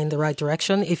heading in the right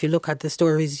direction. If you look at the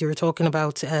stories you're talking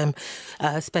about,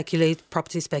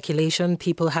 property speculation,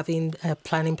 people having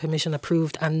planning permission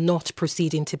approved and not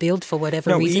proceeding to build for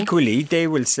whatever reason. No, equally, they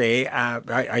will say,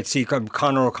 I see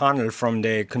Conor O'Connell from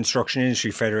the Construction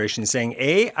Industry Federation saying,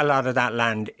 A, a lot of that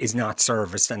land is not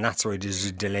serviced and that's why there's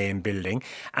a delay in building.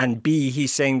 And B,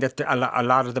 he's saying that a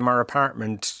lot of them are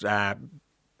apartment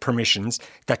permissions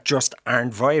that just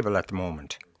aren't viable at the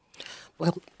moment.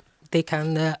 Well, they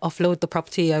can offload the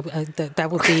property.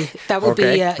 That would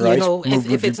be, right. you know,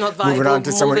 if it's not viable, move it on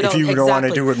to someone. If you don't want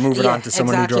to do it, move it on to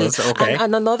someone who does. Okay.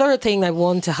 And another thing I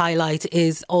want to highlight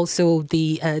is also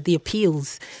the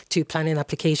appeals to planning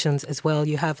applications as well.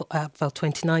 You have about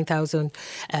 29,000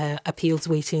 appeals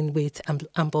waiting with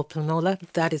Ambol Planola.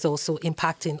 That is also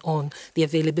impacting on the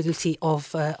availability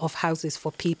of houses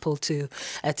for people to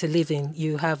live in.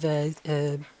 You have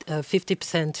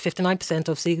 59%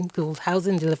 of single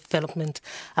housing development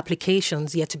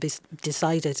applications yet to be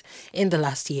decided in the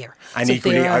last year. And so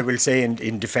equally, I will say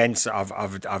in defence of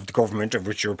the government, of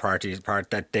which your party is part,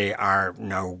 that they are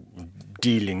now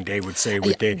dealing, they would say,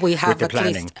 with the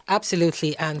planning. Least,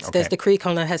 absolutely, and there's the Creek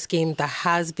Connacht scheme that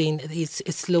has been is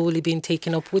slowly being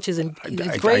taken up, which is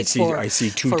great I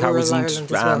see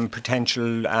 2,000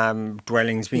 potential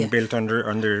dwellings being built under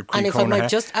Creek Connacht. And if I might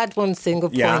just add one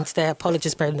single point there,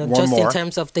 apologies, Brendan, in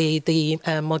terms of the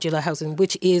modular housing,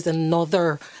 which is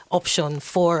another option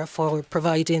for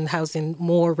providing housing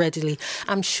more readily.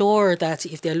 I'm sure that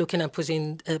if they're looking at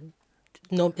putting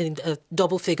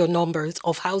double figure numbers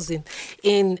of housing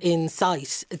in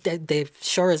sight, there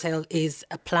sure as hell is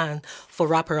a plan for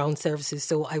wraparound services.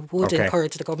 So I would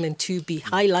encourage the government to be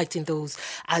highlighting those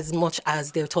as much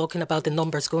as they're talking about the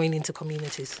numbers going into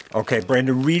communities. Okay,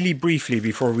 Brenda, really briefly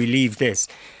before we leave this,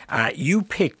 you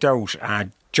picked out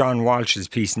John Walsh's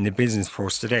piece in the Business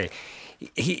Post today.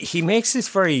 He makes this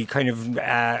very kind of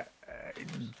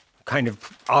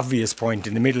obvious point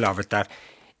in the middle of it that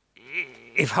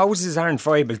if houses aren't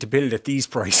viable to build at these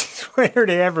prices, when are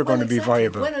they ever going to be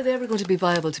viable? When are they ever going to be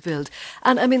viable to build?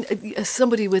 And I mean, as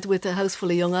somebody with a house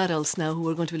full of young adults now who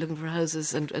are going to be looking for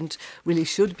houses and really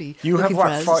should be. You have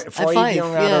what, five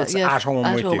young adults at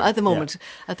home with you? At the moment.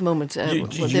 At the moment.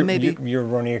 They may be. You're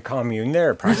running a commune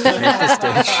there, practically, at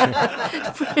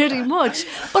this stage. Pretty much.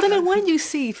 But I mean, when you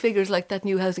see figures like that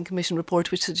new Housing Commission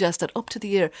report, which suggests that up to the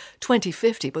year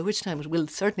 2050, by which time it will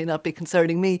certainly not be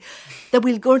concerning me, that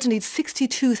we're going to need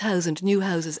 62,000 new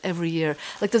houses every year.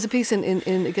 Like there's a piece in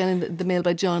the Mail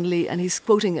by John Lee, and he's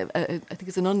quoting, I think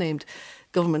it's an unnamed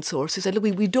government source, who said, look,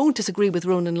 we don't disagree with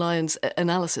Ronan Lyon's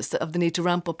analysis of the need to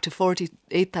ramp up to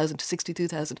 48,000 to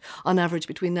 62,000 on average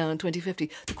between now and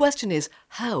 2050. The question is,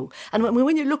 how? And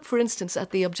when you look, for instance,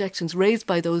 at the objections raised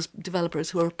by those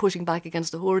developers who are pushing back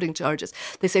against the hoarding charges,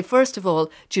 they say, first of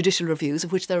all, judicial reviews,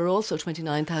 of which there are also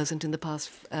 29,000 in the past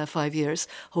 5 years,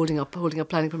 holding up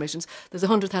planning permissions. There's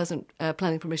 100,000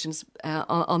 planning permissions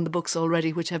on the books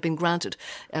already, which have been granted.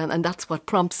 And that's what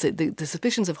prompts the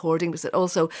suspicions of hoarding, but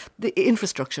also the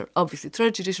infrastructure, obviously,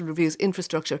 thread judicial reviews,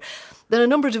 infrastructure. There are a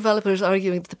number of developers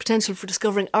arguing that the potential for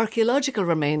discovering archaeological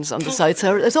remains on the sites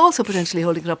is also potentially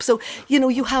holding it up. So,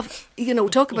 you have,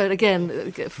 talk about,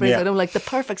 again, a phrase I don't like, the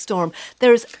perfect storm.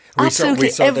 There is absolutely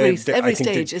every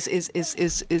stage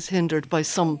is hindered by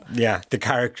some. Yeah, the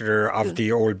character of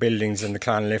the old buildings in the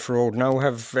Clonliff Road now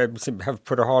have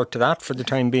put a halt to that for the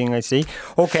time being, I see.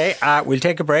 Okay, we'll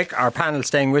take a break. Our panel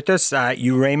staying with us,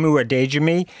 Uremu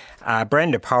Adejimi,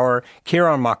 Brenda Power,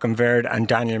 Kieran Mockinverd and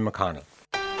Daniel McConnell.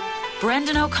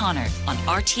 Brendan O'Connor on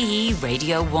RTE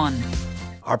Radio 1.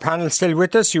 Our panel still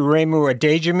with us, Uremu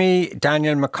Adejimi,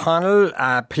 Daniel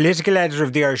McConnell, political editor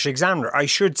of the Irish Examiner, I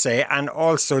should say, and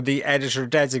also the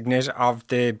editor-designate of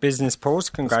the Business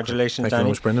Post. Congratulations, Thank you very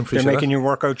much, Brendan. Appreciate They're making you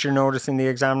work out your notice in the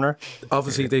Examiner.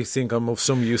 Obviously, they think I'm of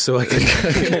some use, so I can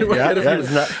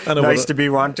nice to be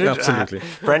wanted. Absolutely.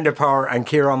 Brenda Power and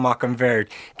Kieran Mockinverd.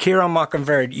 Kieran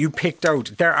Mockinverd, you picked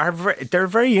out, there are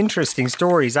very interesting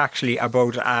stories, actually,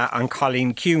 about on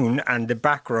Colleen Kuhn and the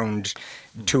background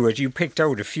to it. You picked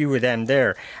out a few of them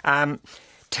there.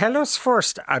 Tell us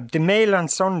first, the Mail on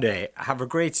Sunday have a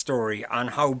great story on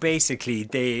how basically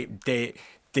the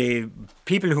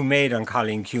people who made On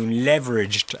Colleen Kuhn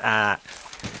leveraged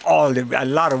a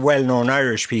lot of well-known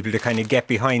Irish people to kind of get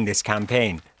behind this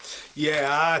campaign.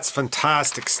 Yeah, it's a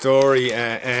fantastic story.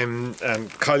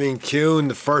 Colleen Kuhn,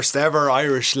 the first ever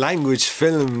Irish language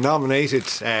film nominated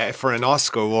for an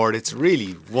Oscar award. It's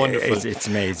really wonderful. It's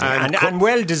amazing. And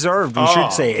well deserved, we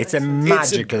should say. It's a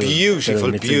magical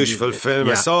beautiful film. film.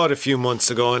 Yeah. I saw it a few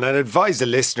months ago, and I'd advise the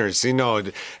listeners,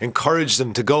 encourage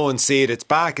them to go and see it. It's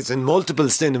back. It's in multiple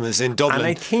cinemas in Dublin. And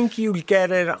I think you'll get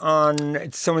it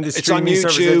on some of the streaming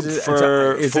services. It's on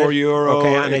YouTube for €4.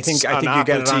 Okay, and I think you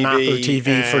get it on Apple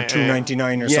TV for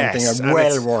 $2.99 or something.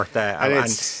 Well worth it.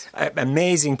 And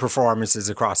amazing performances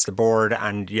across the board.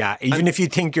 And even if you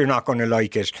think you're not going to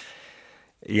like it,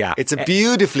 it's a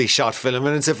beautifully shot film,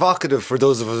 and it's evocative for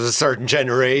those of us a certain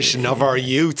generation of our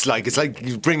youths. It's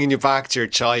like bringing you back to your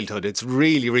childhood. It's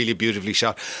really, really beautifully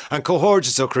shot. And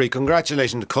Cohorges O'Cree,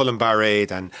 congratulations to Colin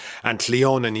Barraid and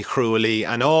Cleona Ní Cruailí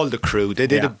and all the crew. They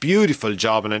did a beautiful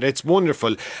job on it. It's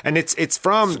wonderful, and it's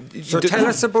from. So tell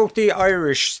us about the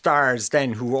Irish stars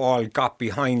then who all got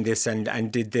behind this and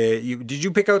did did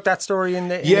you pick out that story in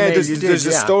the? There's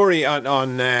a story on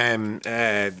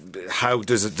how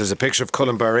there's a picture of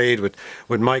Colin Barraid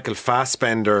with Michael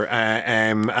Fassbender,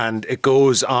 and it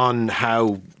goes on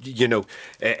how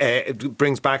it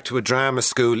brings back to a drama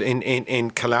school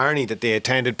in Killarney that they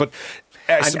attended. But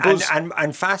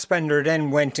and Fassbender then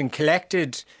went and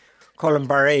collected Colin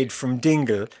Barraid from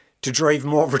Dingle to drive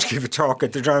him over to give a talk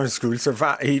at the drama school. So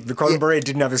Colin Barraid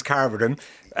didn't have his car with him.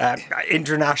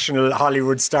 International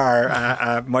Hollywood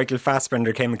star Michael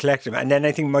Fassbender came and collected him, and then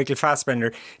I think Michael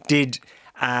Fassbender did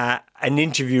an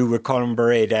interview with Colin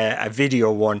Barraid, a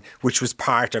video one, which was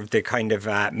part of the kind of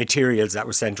materials that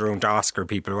was sent around to Oscar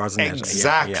people, wasn't it?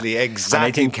 Exactly. And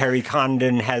I think Kerry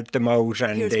Condon helped them out,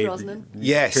 and Pierce Brosnan.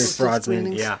 Yes, Pierce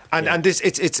Brosnan. And this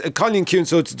it's Colleen Kuhn.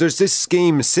 So there's this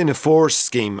scheme, Cineforce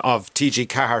scheme of TG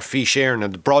Cahir Fís Éireann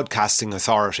and the Broadcasting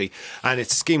Authority, and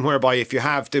it's a scheme whereby if you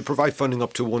they provide funding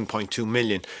up to 1.2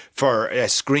 million for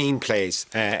screenplays,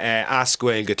 ask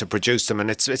Gaeilge to produce them, and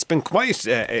it's been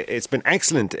it's been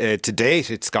excellent to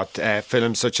date. It's got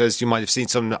films such as, you might have seen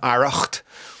some Aracht,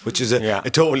 which is a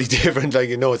totally different,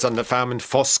 it's on the famine,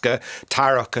 Fosca,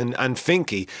 Tarok and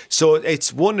Finky. So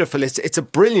it's wonderful. It's a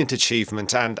brilliant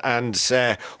achievement, and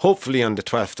hopefully on the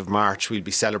 12th of March we'll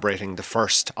be celebrating the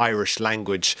first Irish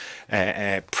language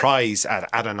prize at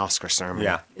an Oscar ceremony.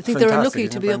 Yeah. I think they're unlucky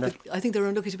to be up. I think they're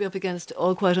unlucky to be up against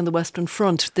All Quiet on the Western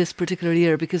Front this particular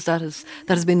year, because that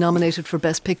has been nominated for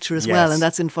Best Picture as well, and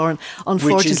that's in foreign.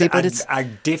 Unfortunately, but it's a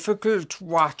difficult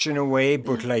watch in a way,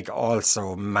 but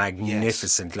also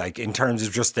magnificent. In terms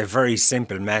of just the very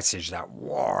simple message that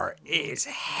war is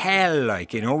hell.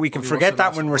 We can forget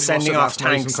that when we're sending off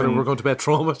tanks. We're going to bed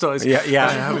traumatised.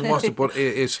 Having watched it, but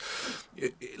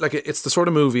it's the sort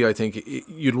of movie I think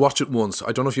you'd watch it once.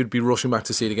 I don't know if you'd be rushing back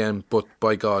to see it again, but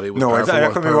by God, it was. No, I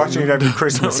could be watching it every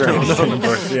Christmas or anything.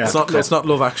 It's not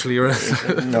Love Actually.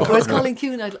 Whereas Colleen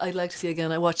Kuhn, I'd like to see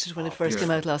again. I watched it when it first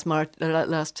came out last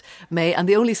May, and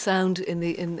the only sound in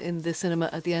the cinema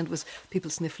at the end was people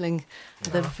sniffling.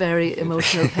 The very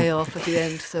emotional payoff at the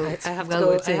end. So I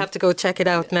have to go check it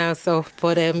out now. So,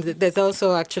 but there's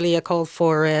also actually a call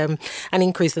for an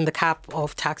increase in the cap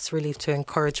of tax relief to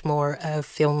encourage more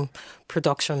film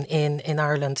production in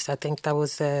Ireland. I think that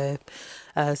was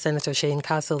Senator Shane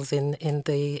Castles in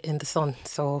the Sun.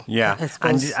 So and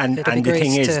the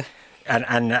thing is.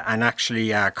 And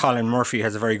actually, Colin Murphy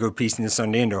has a very good piece in the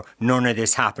Sunday Indo. None of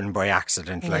this happened by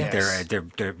accident.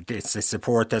 It's the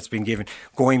support that's been given,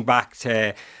 going back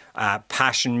to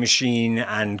Passion Machine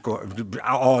and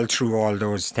all through all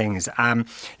those things.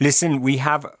 Listen, we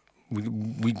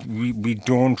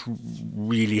don't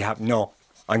really have. No,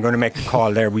 I'm going to make a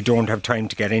call there. We don't have time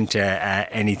to get into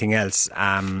anything else.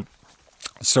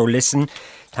 So listen.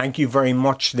 Thank you very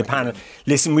much to the panel.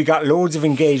 Listen, we got loads of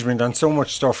engagement on so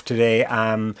much stuff today.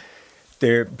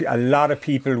 There are a lot of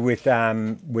people with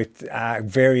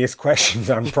various questions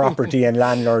on property and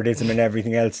landlordism and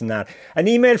everything else and that. An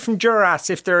email from Duras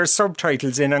if there are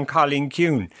subtitles in on Colleen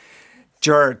Kuhn.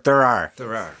 Ger, there are.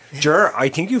 There are. Ger, I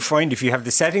think you find if you have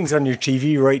the settings on your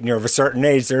TV right and you're of a certain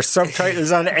age, there's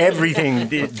subtitles on everything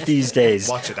these days.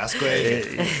 Watch it, that's great.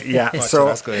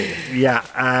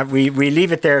 We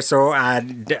leave it there. So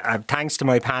thanks to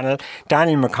my panel,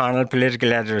 Daniel McConnell,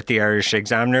 political editor at the Irish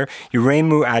Examiner,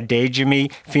 Uremu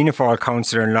Adejimi, Fianna Fáil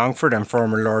councillor in Longford and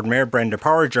former Lord Mayor, Brenda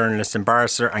Power, journalist and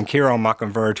barrister, and Ciarán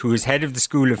McInvert, who is head of the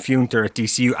School of Fiúntar at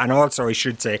DCU, and also, I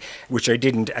should say, which I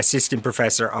didn't, assistant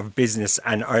professor of business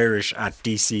and Irish at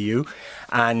DCU.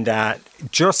 And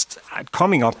just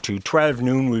coming up to 12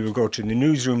 noon, we will go to the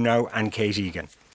newsroom now, and Kate Egan.